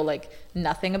or feel like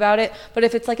nothing about it. But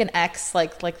if it's like an ex,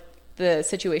 like the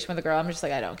situation with the girl, I'm just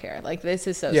like I don't care. Like this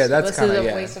is so that's kind of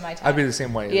a waste of my time. I'd be the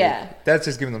same way. Yeah, like, that's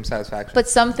just giving them satisfaction. But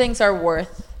some things are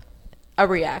worth a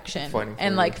reaction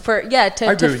and like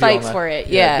to fight for it.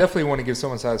 Yeah, definitely want to give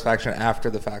someone satisfaction after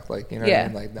the fact. Like you know what I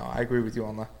mean? Like no, I agree with you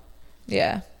on that.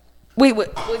 Yeah. Wait,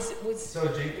 was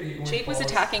so Jake was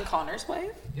attacking Connor's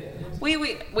wife? Yeah.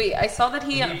 Wait. I saw that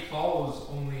he follows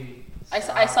only.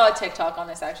 I saw a TikTok on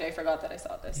this actually. I forgot that I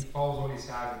saw this. He follows what he's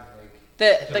having,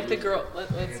 the girl.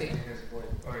 Let's see.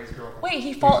 His girl. Wait,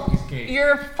 he follows.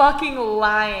 You're fucking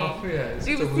lying. Oh, yeah,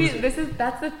 Dude,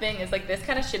 that's the thing. Is like this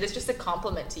kind of shit is just a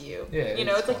compliment to you. Yeah. You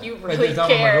know, it's like you really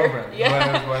care.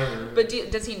 Yeah. Whatever. But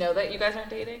does he know that you guys aren't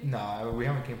dating? No, we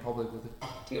haven't came public with it.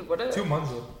 Dude, what 2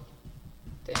 months ago.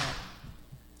 Damn.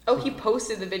 Oh, he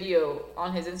posted the video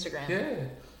on his Instagram. Yeah.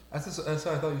 That's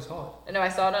how I thought you saw it. No, I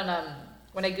saw it on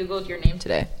when I googled your name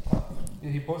today. Yeah,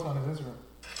 he posted on his Instagram.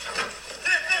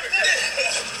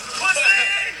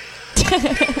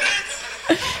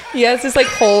 Yeah, it's just like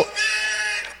whole.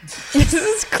 This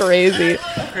is crazy.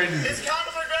 Crazy. It's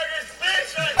Conor McGregor's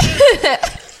bitch right there.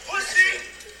 Pussy.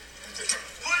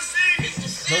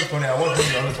 No, it's funny. I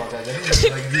wasn't on the other podcast. I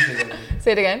didn't like music.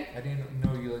 Say it again. I didn't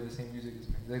know you like the same music as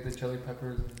me. Like the Chili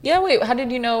Peppers. Yeah. Wait. How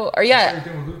did you know? Or yeah.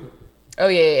 Oh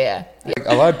yeah. Like,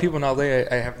 a lot of people now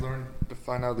I have learned to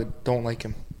find out that don't like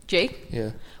him. Jake?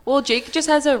 Yeah. Well, Jake just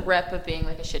has a rep of being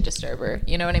like a shit disturber.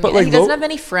 You know what I mean? But, like, and he doesn't have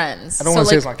any friends. I don't want to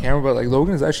say it's on camera, but like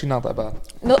Logan is actually not that bad.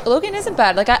 No, Logan isn't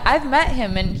bad. Like I've met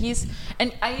him and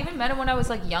I even met him when I was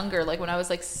like younger, like when I was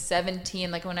like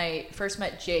 17, like when I first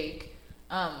met Jake.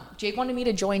 Jake wanted me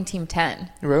to join Team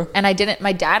 10. Really? And I didn't.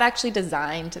 My dad actually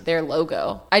designed their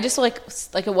logo. I just like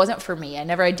it wasn't for me. I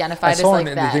never identified as like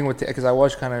that. I saw the thing with because I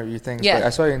watched kind of your things. Yeah. I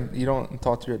saw you don't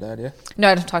talk to your dad, yeah? No,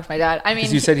 I don't talk to my dad. I mean,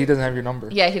 because you said he doesn't have your number.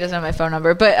 Yeah, he doesn't have my phone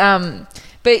number. But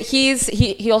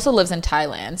he also lives in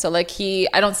Thailand. So like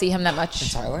I don't see him that much. In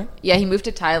Thailand? Yeah, he moved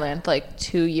to Thailand like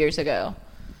 2 years ago.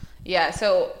 Yeah.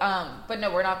 So but no,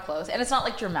 we're not close, and it's not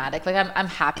like dramatic. Like I'm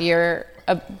happier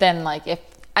than like if.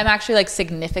 I'm actually like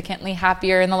significantly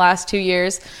happier in the last 2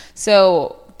 years.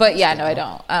 So, but yeah, no, I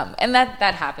don't. And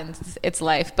that happens. It's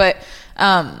life. But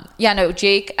yeah, no,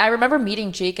 Jake, I remember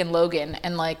meeting Jake and Logan,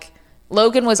 and like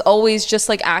Logan was always just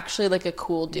like actually like a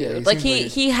cool dude. Yeah, like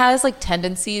he has like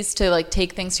tendencies to like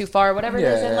take things too far or whatever it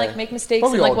is and like make mistakes.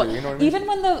 Probably and like do, you know what I mean? Even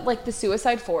when the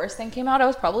Suicide Forest thing came out, I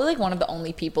was probably like one of the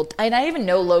only people, and I didn't even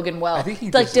know Logan well. I think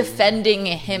he like defending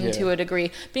him to a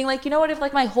degree, being like, you know what, if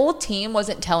like my whole team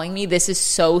wasn't telling me this is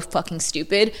so fucking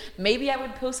stupid, maybe I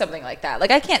would post something like that.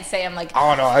 Like I can't say I'm like,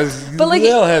 oh no, I was but like, a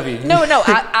little heavy. No,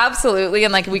 absolutely,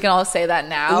 and like we can all say that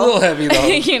now. A little heavy though.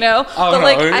 You know, oh but no,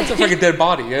 like it's a fucking dead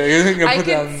body. Yeah, I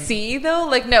can see though,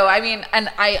 like no, I mean, and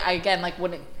I again like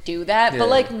wouldn't do that, but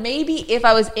like maybe if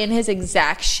I was in his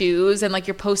exact shoes and like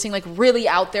you're posting like really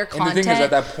out there content. And the thing is, at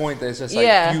that point, it's just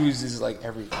like views is like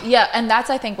everything. Yeah, and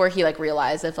that's I think where he like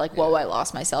realized if like whoa, I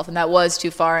lost myself and that was too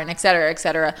far and et cetera, et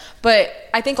cetera. But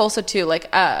I think also too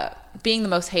like being the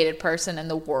most hated person in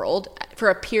the world for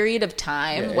a period of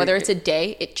time, whether it's a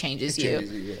day, it changes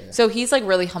you. So he's like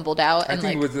really humbled out. I and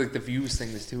think like with like the views thing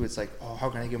is too. It's like, oh, how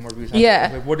can I get more views?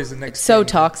 Like, what is the next? It's so thing?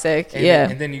 toxic. And yeah.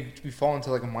 And then you fall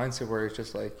into like a mindset where it's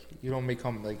just like you don't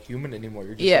become like human anymore.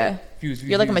 You're just like, views.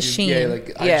 You're like a machine. Yeah.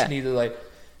 Like I just need to like,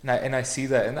 and I see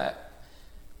that and that.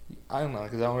 I don't know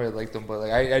because I don't really like them, but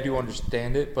like I do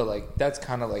understand it. But like that's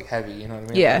kind of like heavy. You know what I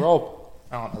mean? Yeah. Like, we're all.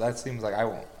 I don't know. That seems like I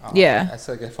won't. That's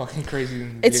like a fucking crazy.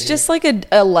 It's just like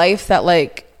a life that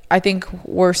like I think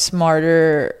we're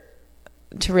smarter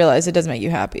to realize it doesn't make you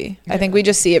happy. I think we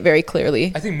just see it very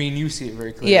clearly. I think me and you see it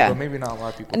very clearly. But maybe not a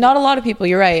lot of people. Not a lot of people.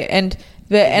 You're right. And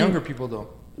younger people don't.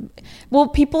 Well,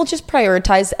 people just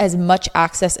prioritize as much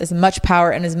access, as much power,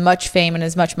 and as much fame and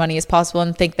as much money as possible,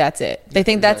 and think that's it. They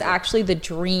think that's actually the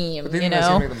dream. But they think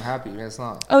that's make them happy. It's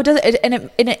not. Oh, does it?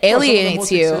 And it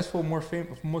alienates you. Successful, most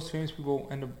famous people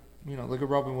end up, look at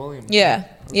Robin Williams. Yeah,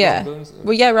 yeah.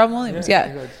 Well, yeah, Robin Williams. Yeah.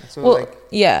 Exactly. So well,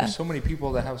 there's so many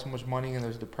people that have so much money and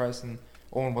they're depressed, and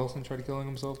Owen Wilson tried killing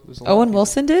himself. Owen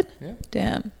Wilson did? Yeah.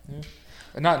 Damn. Yeah.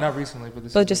 Not recently, but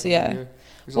this. But just yeah.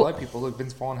 There's a lot of people. Look,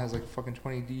 Vince Vaughn has like fucking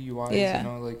 20 DUIs. Yeah. You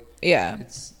know, like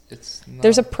it's. Not,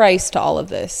 there's a price to all of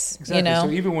this. Exactly. You know.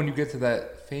 So even when you get to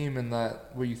that fame and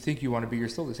that where you think you want to be, you're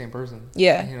still the same person.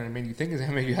 Yeah. You know what I mean? You think it's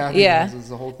gonna make you happy. Yeah. It's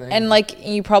the whole thing. And like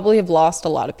you probably have lost a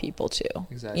lot of people too.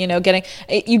 Exactly. You know,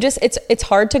 it's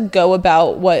hard to go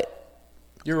about what.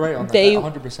 You're right on that.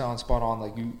 100% on spot on.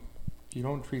 Like you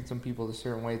don't treat some people a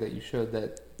certain way that you should.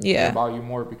 That care about you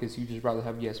more because you just rather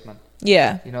have yes men.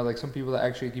 Yeah. You know, like some people that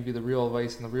actually give you the real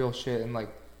advice and the real shit and like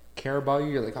care about you.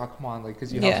 You're like, oh come on, like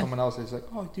because you have someone else that's like,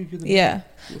 oh dude, you're the man.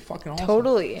 You're fucking awesome.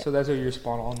 Totally. So that's where you're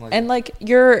spot on. Like, and like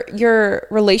your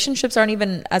relationships aren't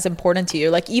even as important to you.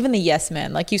 Like even the yes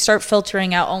men, like you start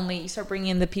filtering out you start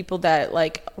bringing in the people that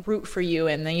like root for you,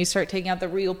 and then you start taking out the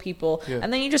real people,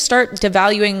 and then you just start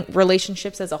devaluing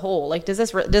relationships as a whole. Like does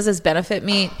this benefit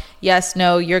me? Yes,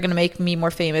 no. You're gonna make me more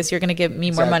famous. You're gonna give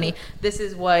me more money. This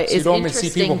is what is interesting to me. You don't even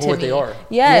see people for what they are.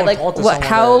 Yeah, like what?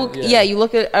 How? Yeah, you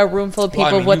look at a room full of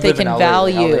people, what they can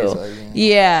value.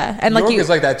 And New like York is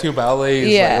like that too, but LA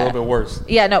is like a little bit worse.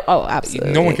 Yeah, no,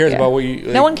 absolutely. No one cares about what you.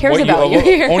 Like, no one cares about you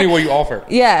here. Only what you offer.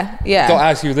 Yeah. They'll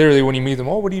ask you literally when you meet them,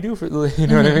 oh, what do you do for? You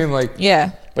know what I mean? Like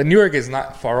But New York is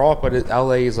not far off, but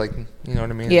LA is like, you know what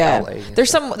I mean? Yeah.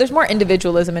 It's LA there's more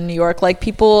individualism in New York. Like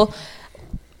people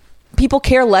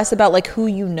care less about like who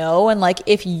you know, and like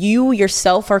if you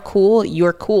yourself are cool,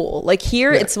 you're cool. Like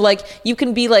here it's like you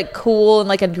can be like cool and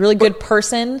like a really good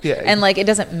person, and like it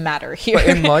doesn't matter here. But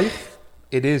in life,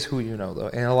 it is who you know though.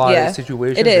 In a lot of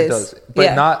situations, it does.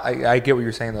 But not. I get what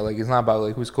you're saying though. Like it's not about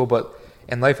like who's cool, but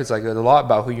in life, it's like a lot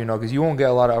about who you know, because you won't get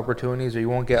a lot of opportunities, or you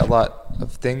won't get a lot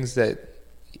of things that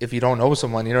if you don't know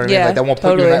someone, you know what I mean? Like that won't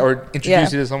put you in that or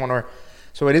introduce you to someone, or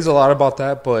so it is a lot about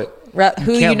that, but.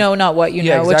 Who you know, not what you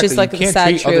know, which is like the sad truth. You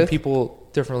can't treat other people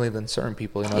differently than certain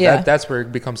people, you know. That's where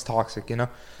it becomes toxic, you know.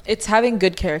 It's having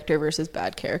good character versus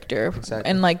bad character. Exactly.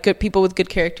 And like good people with good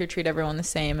character treat everyone the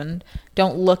same and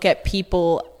don't look at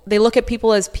people. They look at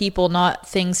people as people, not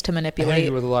things to manipulate. I agree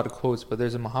with a lot of quotes, but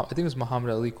there's I think it was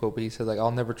Muhammad Ali quote, but he said like,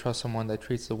 "I'll never trust someone that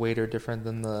treats the waiter different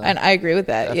than the." And I agree with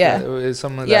that. Yeah. Is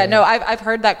someone I've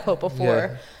heard that quote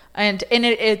before. Yeah. And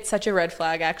it's such a red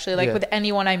flag, actually. Like with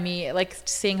anyone I meet, like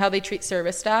seeing how they treat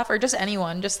service staff or just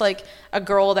anyone, just like a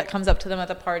girl that comes up to them at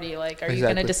the party, like, are you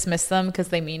going to dismiss them because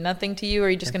they mean nothing to you, or are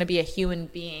you just going to be a human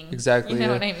being? Exactly. You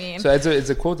know what I mean? So it's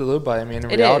a quote to live by. I mean,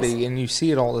 in reality, and you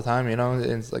see it all the time. You know, and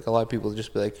it's like a lot of people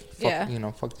just be like,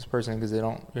 fuck this person because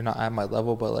you're not at my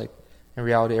level. But like in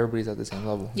reality, everybody's at the same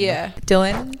level. Yeah, know?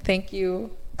 Dillon, thank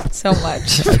you so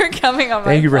much for coming on my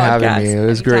podcast. Thank you for having me. It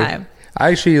was great.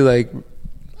 I actually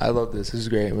I love this. This is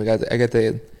great. I got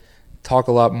to talk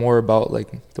a lot more about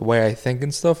like the way I think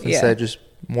and stuff instead of just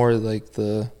more like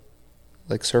the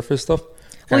surface stuff.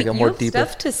 Kind of get more deeper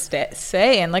stuff to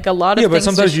say and like a lot of things. But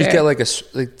sometimes you just get like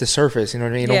the surface. You know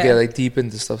what I mean? You don't get like deep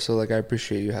into stuff. So like I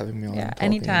appreciate you having me on. Yeah,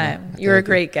 anytime. You're a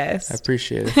great guest. I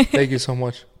appreciate it. Thank you so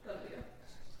much.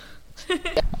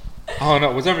 Oh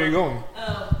no, what time are you going?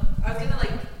 I was gonna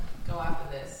like go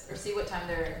after this or see what time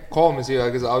they're. Call them and see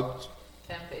because I'll.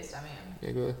 Fan FaceTime him.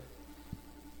 Yeah, go ahead.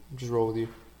 Just roll with you.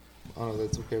 I don't know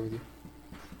if that's okay with you.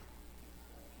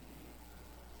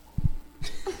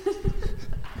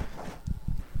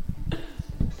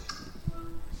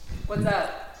 What's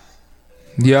up?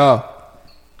 Yeah.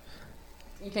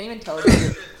 You can't even tell. Dillon,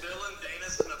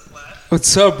 Danis in the flesh.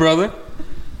 What's up, brother?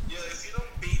 Yo, if you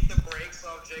don't beat the brakes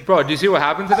off Jake. Bro, do you see what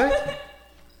happened today?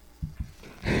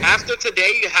 After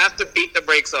today, you have to beat the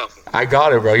brakes off. I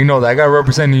got it, bro. You know that. I got to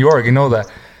represent New York. You know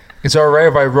that. It's all right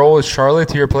if I roll with Charlotte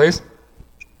to your place?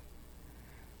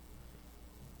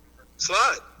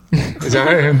 Slide. Is that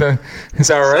right? Is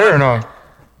that right or no?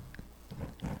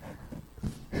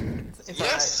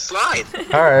 Yes, slide.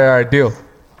 All right, deal.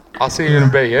 I'll see you in a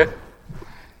bit, yeah?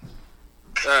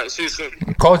 All right, see you soon.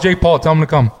 Call Jake Paul. Tell him to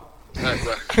come. All right,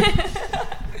 bro.